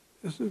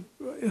as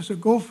a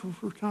gopher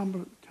for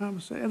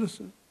Thomas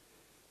Edison.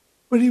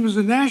 But he was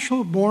a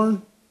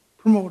national-born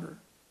promoter.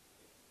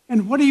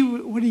 And what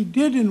he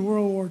did in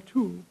World War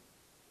II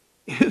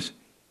is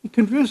he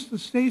convinced the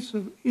states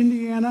of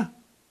Indiana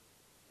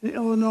and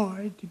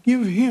Illinois to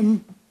give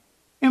him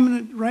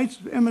eminent rights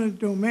of eminent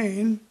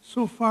domain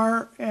so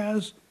far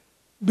as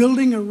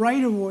building a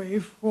right-of-way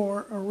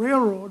for a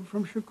railroad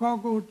from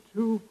Chicago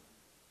to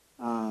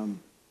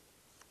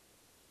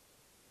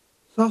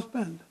South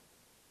Bend.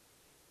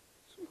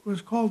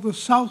 was called the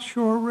South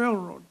Shore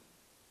Railroad.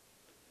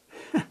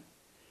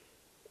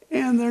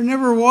 And there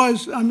never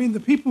was, I mean, the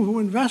people who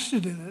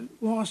invested in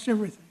it lost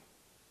everything,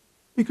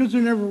 because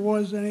there never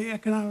was any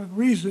economic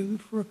reason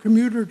for a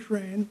commuter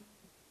train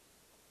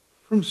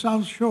from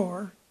South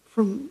Shore,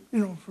 from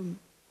the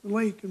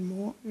lake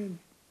in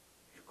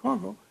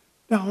Chicago,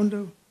 down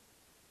to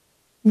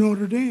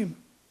Notre Dame.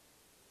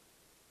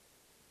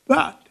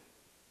 But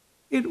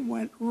it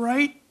went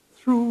right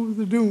through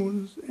the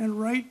dunes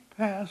and right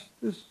past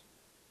this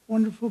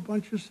wonderful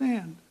bunch of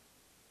sand,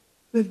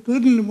 that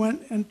Glidden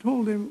went and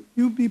told him,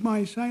 "You be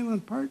my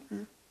silent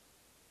partner,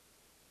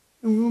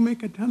 and we'll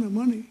make a ton of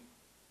money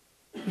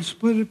and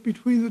split it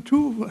between the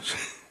two of us,"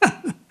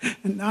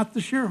 and not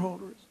the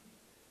shareholders.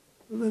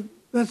 So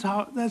that's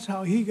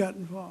how he got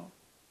involved.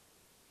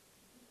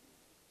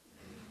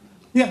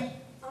 Yes?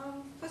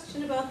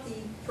 Question about the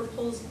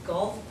proposed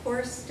golf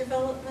course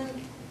development.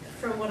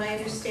 From what I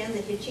understand,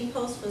 the hitching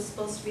post was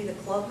supposed to be the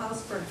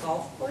clubhouse for a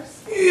golf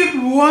course? It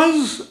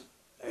was,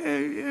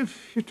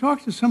 if you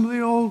talk to some of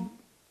the old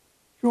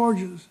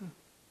Georges,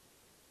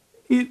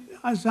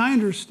 as I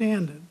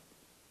understand it,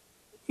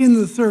 in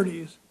the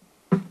 30s,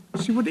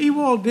 see, what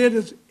Ewald did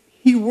is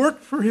he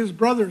worked for his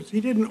brothers. He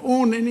didn't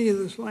own any of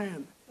this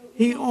land.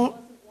 He owned.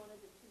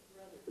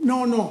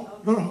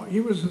 No.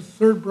 He was the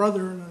third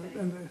brother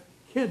and the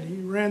kid.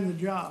 He ran the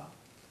job.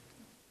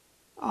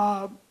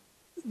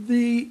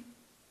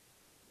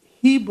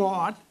 He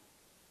bought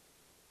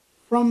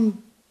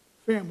from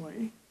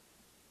family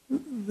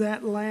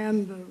that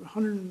land,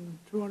 100 and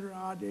 200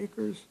 odd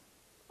acres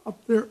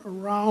up there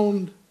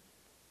around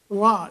the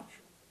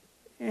lodge.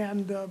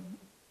 And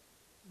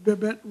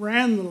Babette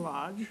ran the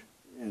lodge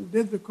and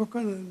did the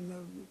cooking and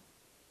the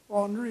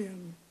laundry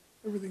and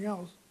everything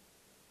else.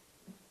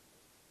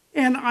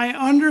 And I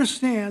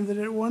understand that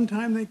at one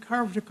time they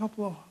carved a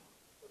couple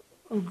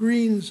of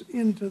greens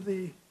into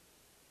the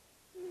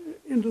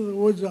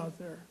woods out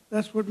there.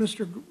 That's what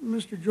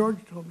Mr.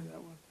 George told me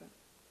that one time.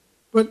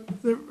 But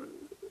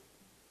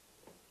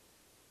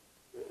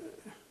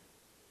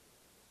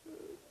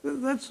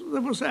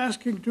that was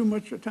asking too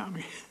much of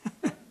Tommy.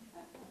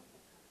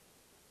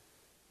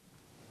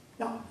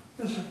 Yeah,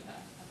 yes, sir.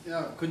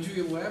 Yeah, could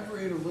you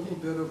elaborate a little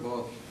bit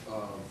about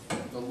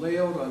the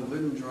layout on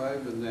Glidden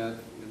Drive, and that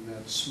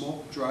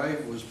Smoke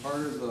Drive was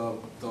part of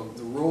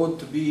the road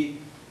to be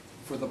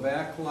for the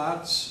back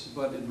lots,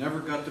 but it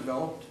never got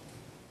developed?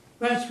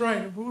 That's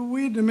right.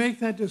 We had to make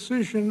that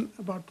decision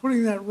about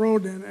putting that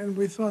road in, and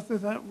we thought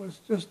that was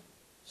just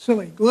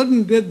silly.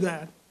 Glidden did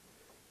that.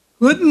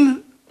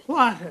 Glidden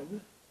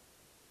plotted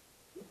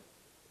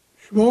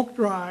Smoke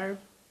Drive,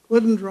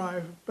 Glidden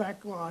Drive,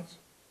 back lots,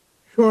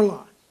 shore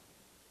lots,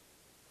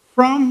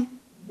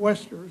 from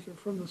Westers, or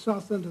from the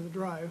south end of the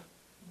drive,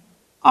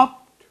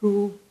 up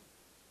to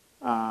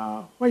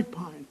White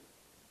Pine.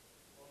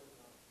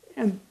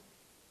 And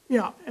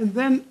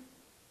then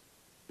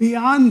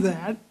beyond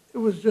that, it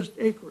was just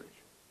acreage.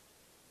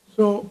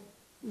 So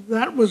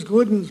that was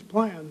Glidden's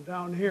plan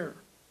down here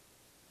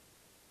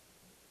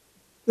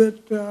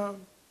that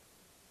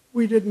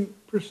we didn't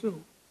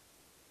pursue.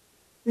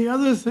 The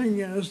other thing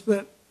is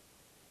that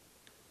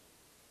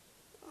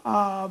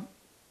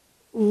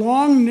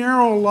long,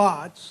 narrow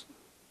lots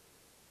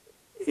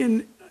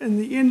in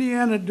the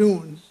Indiana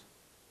dunes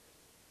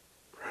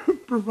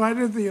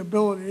provided the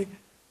ability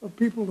of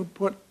people to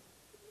put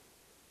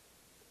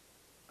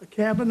a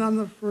cabin on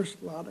the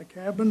first lot, a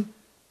cabin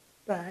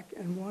back,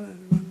 and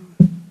one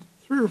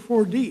 3 or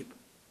 4 deep.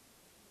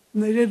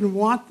 And they didn't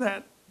want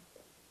that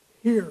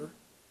here,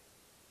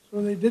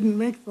 so they didn't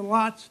make the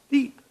lots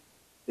deep.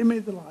 They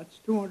made the lots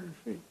 200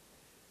 feet.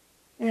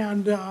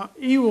 And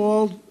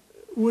Ewald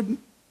would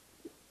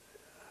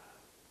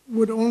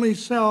only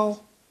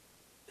sell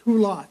 2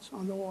 lots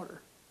on the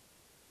water,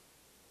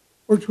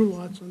 or 2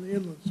 lots on the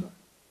inland side.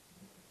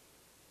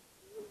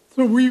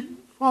 So we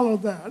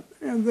followed that,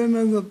 and then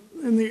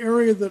in the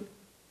area that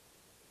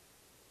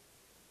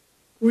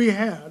we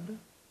had,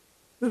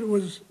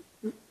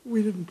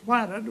 we didn't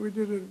plat it, we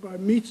did it by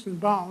meets and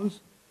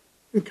bounds,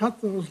 and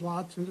cut those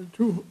lots into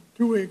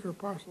 2 acre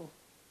parcels,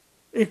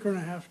 1.5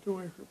 acre, 2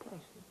 acre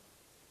parcels.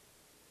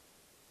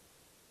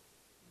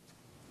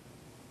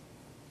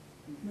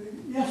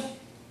 Yes?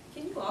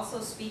 Can you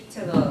also speak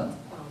to the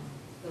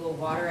little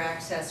water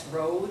access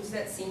roads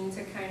that seem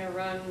to kind of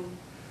run?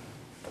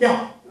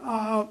 Yeah.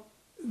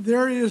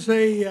 There is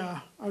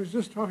I was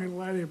just talking to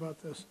Laddie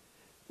about this.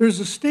 There's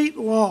a state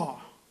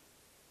law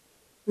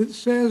that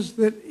says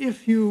that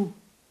if you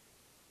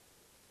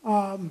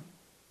have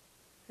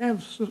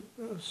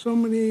so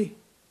many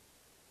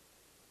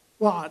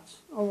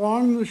lots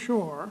along the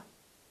shore,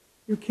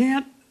 you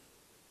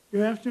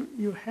have to,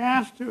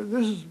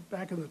 this is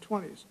back in the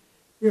 20s,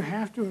 you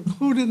have to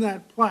include in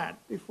that plat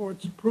before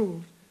it's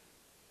approved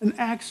an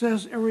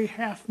access every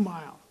half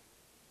mile.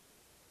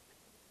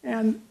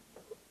 And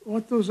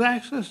what those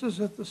accesses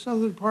at the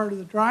southern part of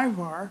the drive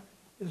are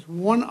is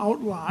one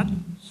outlot,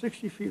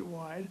 60 feet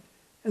wide,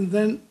 and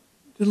then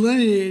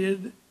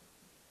delineated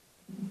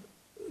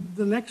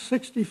the next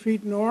 60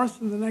 feet north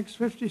and the next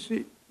 50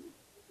 feet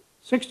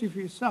 60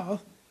 feet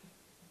south,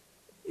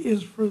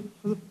 is for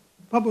the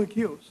public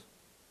use.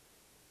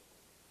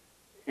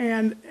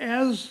 And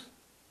as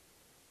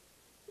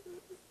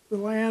the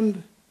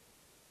land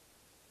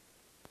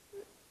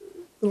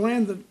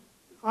that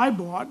I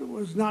bought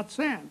was not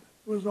sand,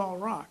 it was all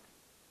rock.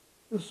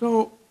 And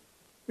so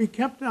we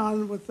kept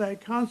on with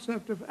that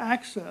concept of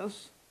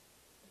access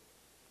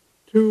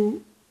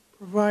to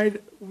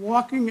provide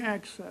walking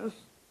access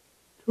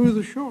to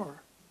the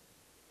shore.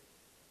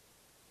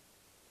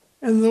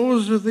 And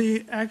those are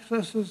the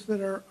accesses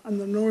that are on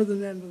the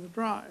northern end of the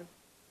drive.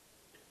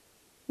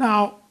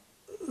 Now,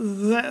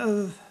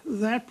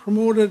 that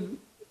promoted,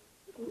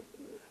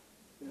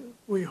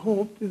 we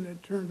hoped, and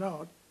it turned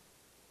out,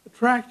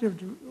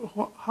 attractive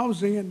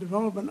housing and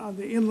development on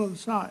the inland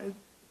side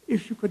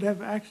if you could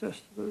have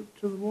access to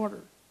the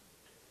water.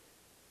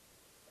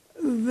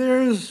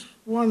 There's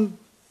one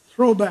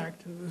throwback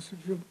to this,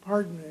 if you'll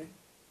pardon me.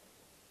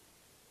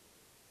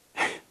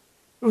 It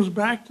goes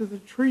back to the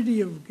Treaty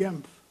of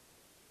Genf.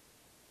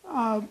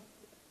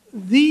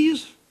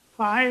 These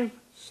 5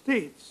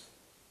 states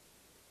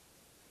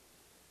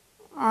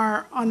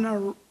are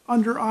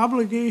under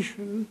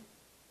obligation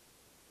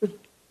that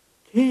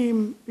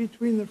came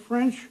between the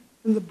French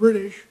and the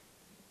British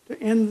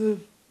to end the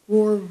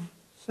War of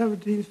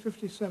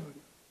 1757.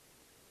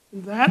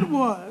 And that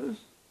was,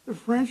 the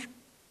French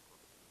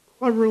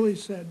cleverly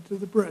said to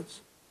the Brits,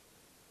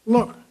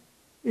 look,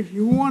 if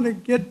you want to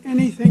get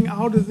anything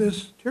out of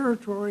this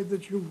territory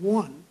that you've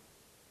won,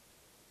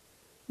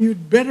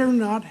 you'd better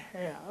not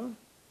have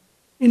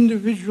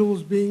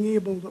individuals being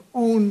able to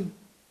own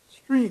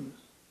streams.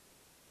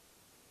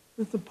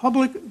 That the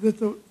public, that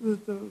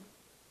the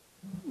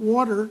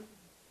water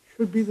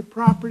should be the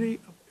property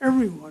of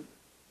everyone.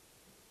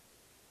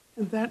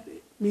 And that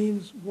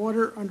means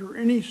water under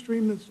any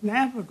stream that's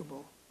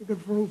navigable. You can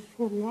float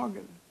along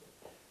it.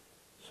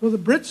 So the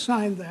Brits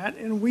signed that,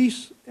 and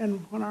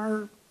when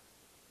our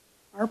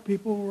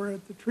people were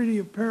at the Treaty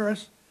of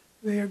Paris,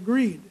 they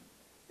agreed.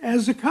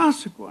 As a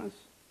consequence,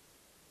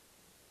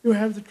 you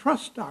have the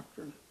trust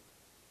doctrine,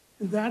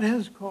 and that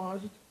has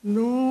caused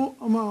no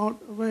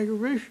amount of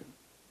aggravation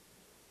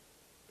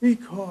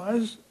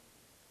because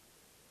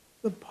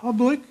the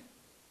public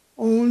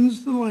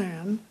owns the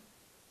land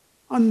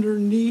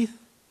underneath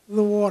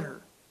the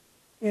water,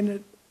 and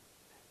it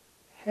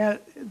had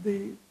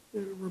the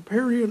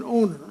riparian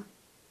owner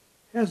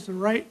has the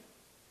right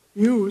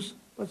use,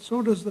 but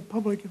so does the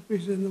public if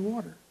he's in the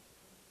water.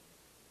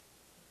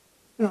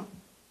 You know,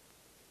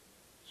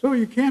 so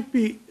you can't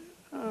be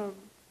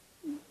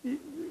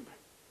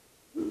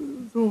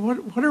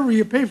whatever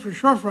you pay for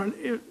shorefront,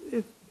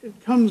 it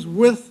comes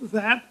with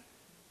that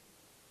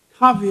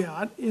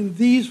caveat in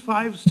these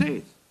 5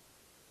 states.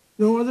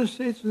 No other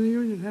states in the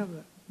Union have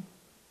that.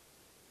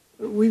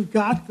 But we've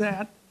got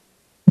that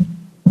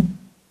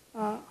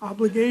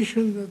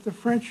obligation that the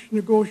French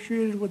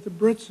negotiated with the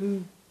Brits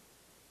in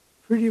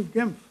Treaty of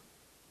Genf.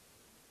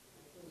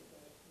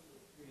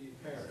 Treaty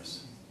of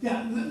Paris.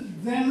 Yeah,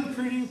 then the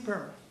Treaty of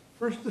Paris.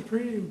 First the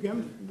Treaty of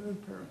Genf and then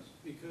Paris.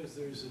 Because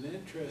there's an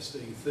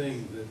interesting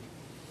thing that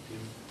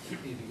you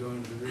need to go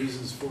into the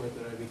reasons for it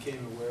that I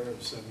became aware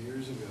of some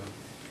years ago.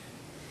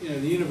 You know,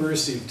 the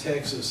University of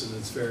Texas and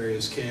its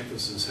various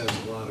campuses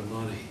has a lot of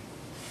money.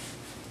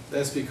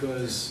 That's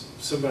because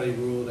somebody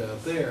ruled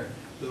out there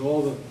that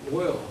all the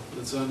oil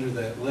that's under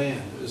that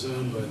land is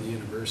owned by the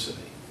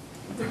university.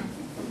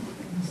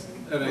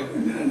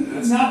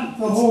 And Not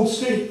the whole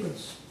state, but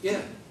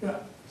yeah. yeah.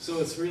 So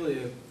it's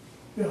really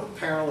a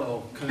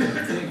parallel kind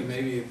of thing, and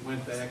maybe it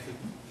went back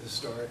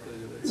historically.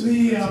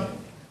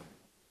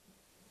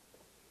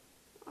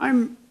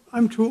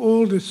 I'm too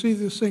old to see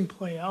this thing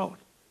play out,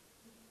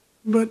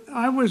 but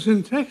I was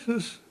in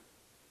Texas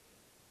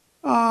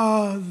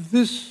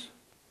this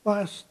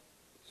last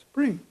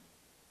spring,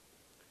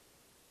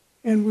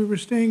 and we were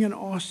staying in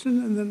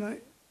Austin, and then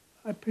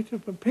I picked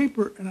up a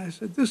paper and I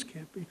said, this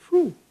can't be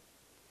true.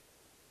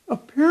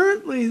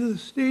 Apparently the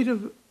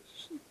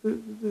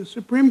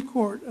Supreme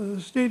Court of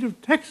the state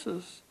of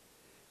Texas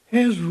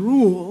has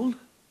ruled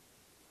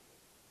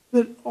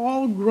that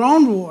all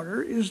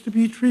groundwater is to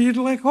be treated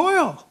like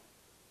oil.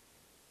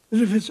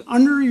 That if it's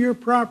under your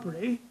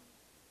property,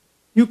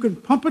 you can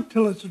pump it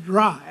till it's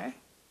dry.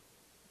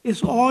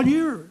 It's all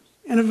yours.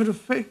 And if it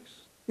affects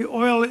the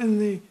oil in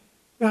the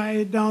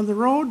guy down the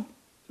road,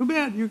 too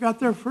bad. You got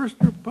there first,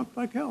 you're pumped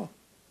like hell.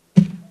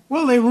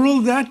 Well, they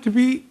ruled that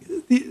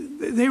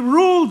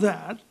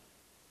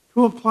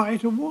to apply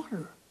to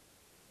water.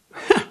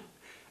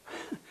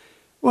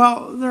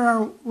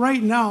 Well,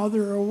 right now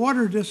there are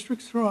water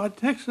districts throughout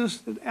Texas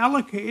that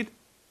allocate,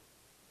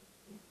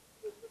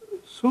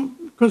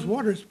 because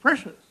water is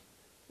precious,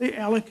 they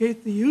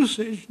allocate the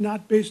usage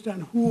not based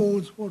on who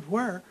owns what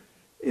where.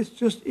 It's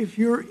just if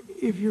you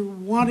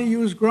want to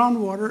use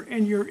groundwater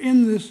and you're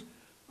in this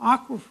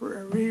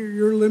aquifer area,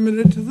 you're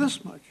limited to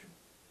this much.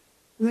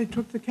 And they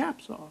took the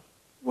caps off.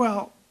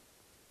 Well,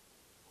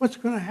 what's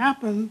going to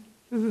happen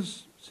to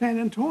this San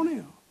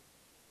Antonio?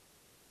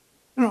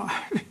 You know,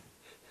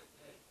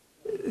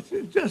 it's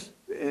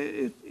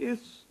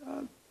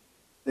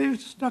they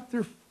stuck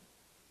their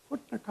foot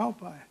in a cow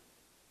pie.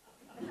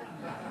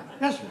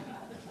 Yes, sir.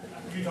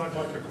 Did you talk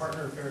about your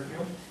partner,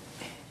 Fairfield?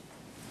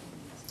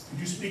 Could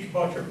you speak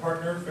about your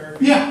partner,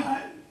 Fairfield?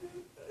 Yeah,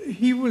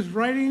 he was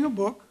writing a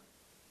book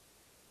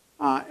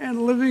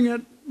and living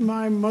at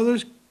my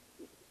mother's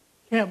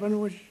cabin,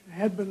 which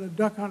had been a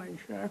duck hunting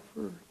shack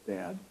for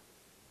Dad.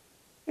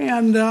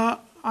 And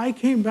I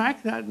came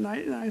back that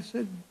night and I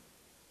said,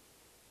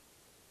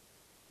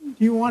 do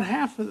you want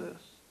half of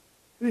this?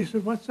 And he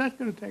said, what's that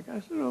going to take? I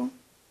said, oh,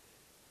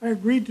 I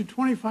agreed to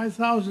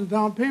 $25,000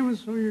 down payment,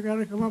 so you got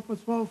to come up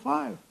with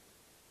 $12,500.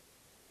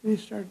 And he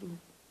started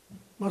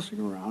mussing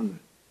around and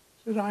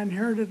said, I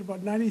inherited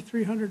about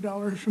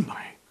 $9,300 from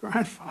my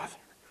grandfather.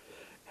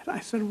 And I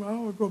said,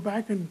 well, we'll go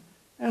back and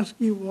ask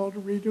you all to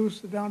reduce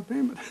the down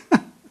payment.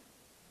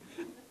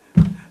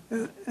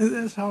 And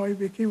that's how he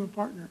became a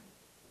partner.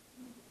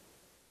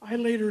 I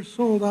later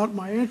sold out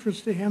my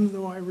interest to him,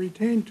 though I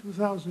retained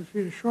 2,000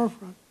 feet of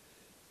shorefront,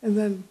 and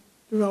then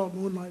developed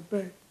Moonlight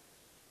Bay.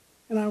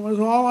 And I was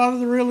all out of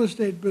the real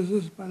estate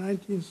business by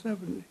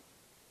 1970.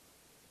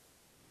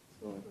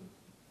 So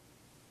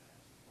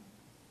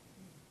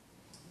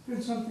I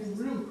did something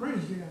real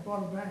crazy. I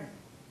bought a bank.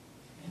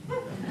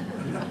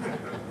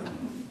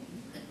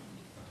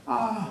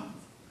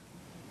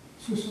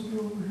 So something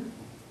over here.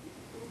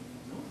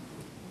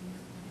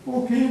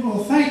 Okay,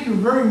 well, thank you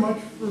very much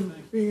for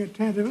being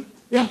attentive.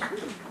 Yeah?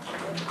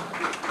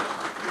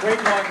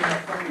 Wait long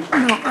enough.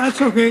 No,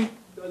 that's okay.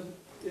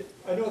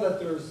 I know that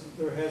there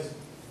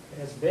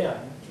has been,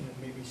 and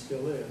maybe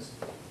still is,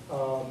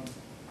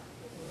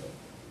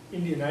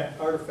 Indian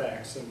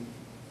artifacts and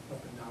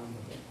up and down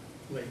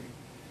the lake.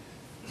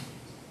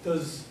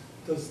 Does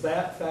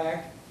that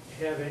fact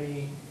have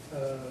any,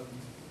 do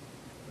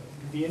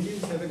the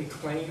Indians have any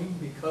claim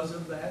because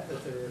of that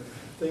there are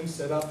things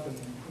set up and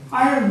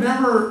I have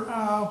never,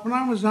 when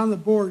I was on the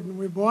board and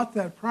we bought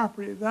that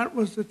property, that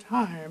was the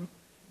time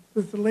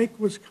that the lake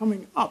was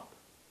coming up.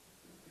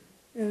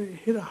 And it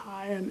hit a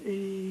high in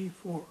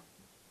 '84.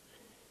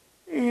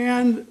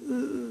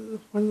 And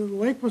when the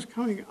lake was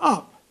coming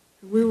up,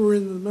 we were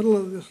in the middle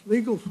of this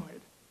legal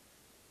fight.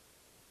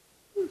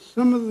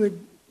 Some of the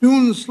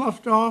dunes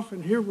sloughed off,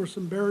 and here were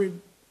some buried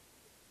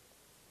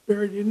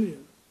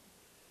Indians.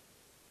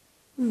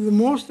 The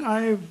most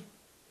I've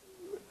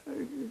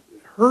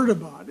heard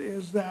about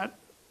is that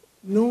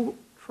no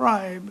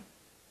tribe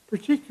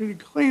particularly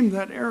claimed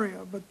that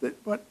area,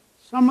 but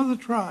some of the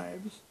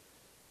tribes,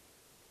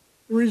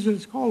 the reason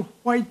it's called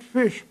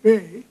Whitefish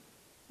Bay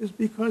is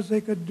because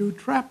they could do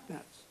trap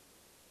nets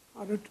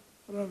out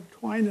of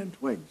twine and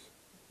twigs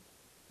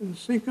and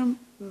sink them,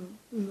 and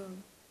the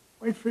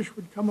whitefish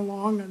would come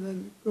along and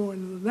then go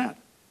into the net,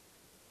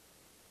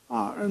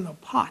 in the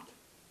pot.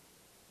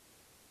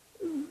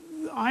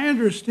 I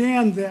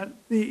understand that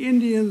the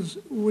Indians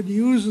would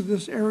use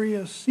this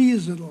area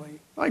seasonally,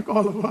 like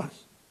all of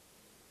us.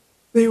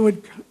 They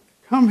would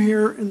come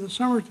here in the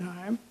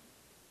summertime,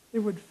 they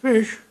would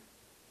fish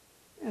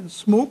and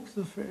smoke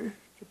the fish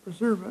to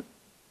preserve it,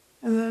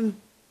 and then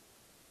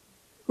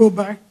go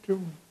back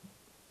to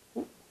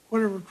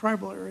whatever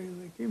tribal area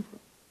they came from.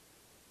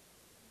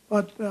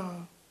 But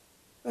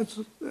that's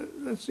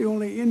the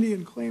only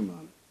Indian claim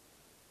on it.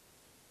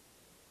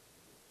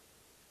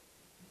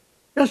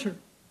 Yes, sir.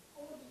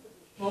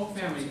 Smoke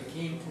family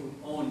came to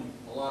own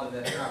a lot of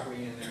that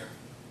property in there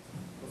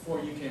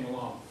before you came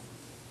along.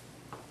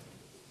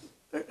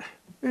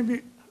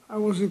 Maybe I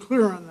wasn't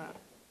clear on that.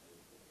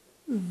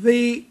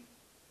 The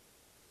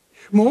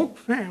Schmoke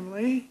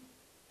family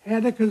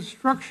had a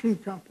construction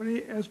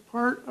company as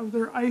part of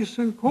their ice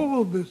and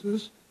coal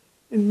business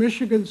in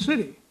Michigan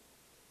City.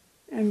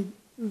 And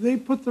they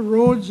put the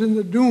roads in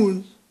the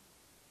dunes,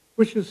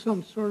 which is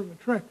some sort of a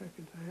trek, I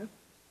can tell you,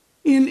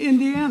 in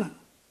Indiana.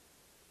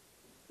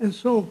 And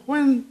so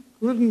when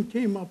Glidden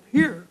came up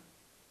here,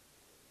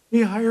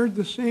 he hired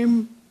the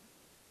same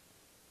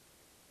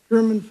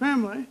German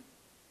family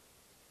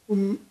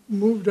who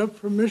moved up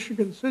from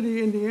Michigan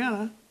City,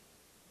 Indiana,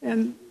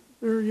 and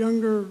their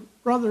younger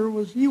brother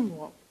was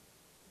Ewald.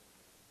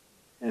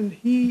 And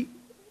he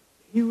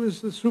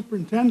was the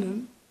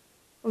superintendent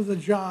of the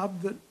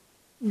job that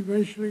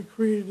eventually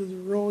created the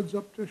roads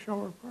up to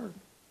Shower Park.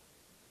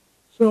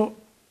 So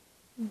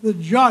the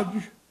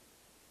judge,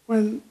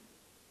 when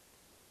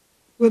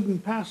Glidden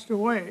passed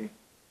away,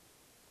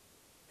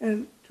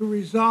 and to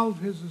resolve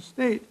his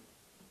estate,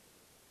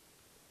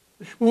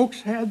 the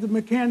Schmokes had the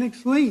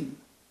mechanics lien.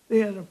 They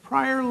had a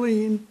prior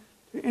lien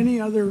to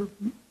any other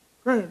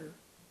creditor.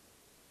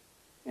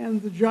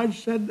 And the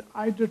judge said,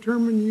 I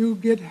determine you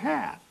get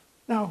half.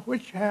 Now,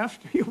 which half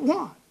do you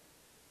want?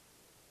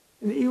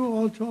 And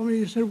Ewald told me,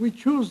 he said, we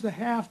choose the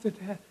half that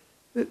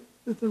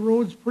the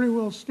roads pretty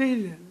well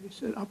stayed in. He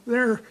said, up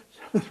there,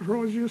 the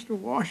roads used to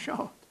wash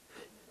out,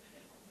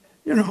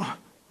 you know,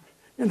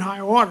 in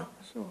high water.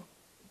 So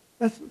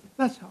that's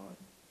how it.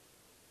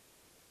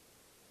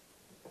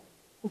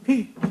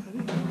 Okay.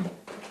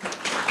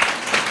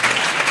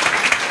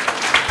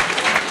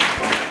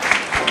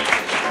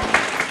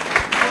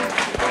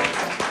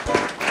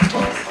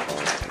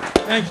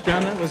 Thanks,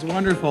 John. That was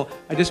wonderful.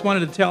 I just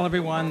wanted to tell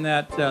everyone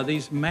that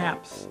these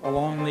maps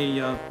along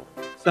the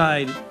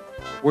side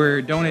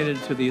were donated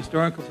to the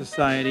Historical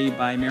Society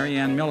by Mary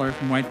Ann Miller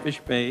from Whitefish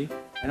Bay.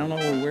 I don't know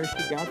where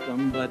she got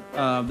them,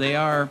 but they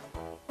are,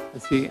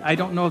 let's see, I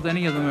don't know if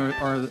any of them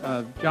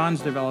are John's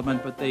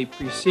development, but they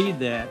precede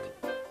that.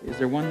 Is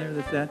there one there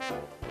that's that?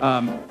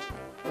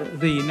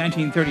 The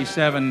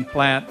 1937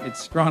 plat,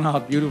 it's drawn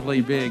out beautifully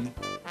big,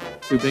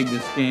 too big to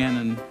scan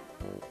and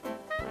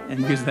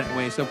use that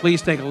way. So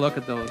please take a look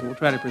at those. We'll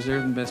try to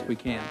preserve them best we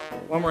can.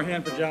 One more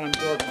hand for John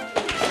Brogan.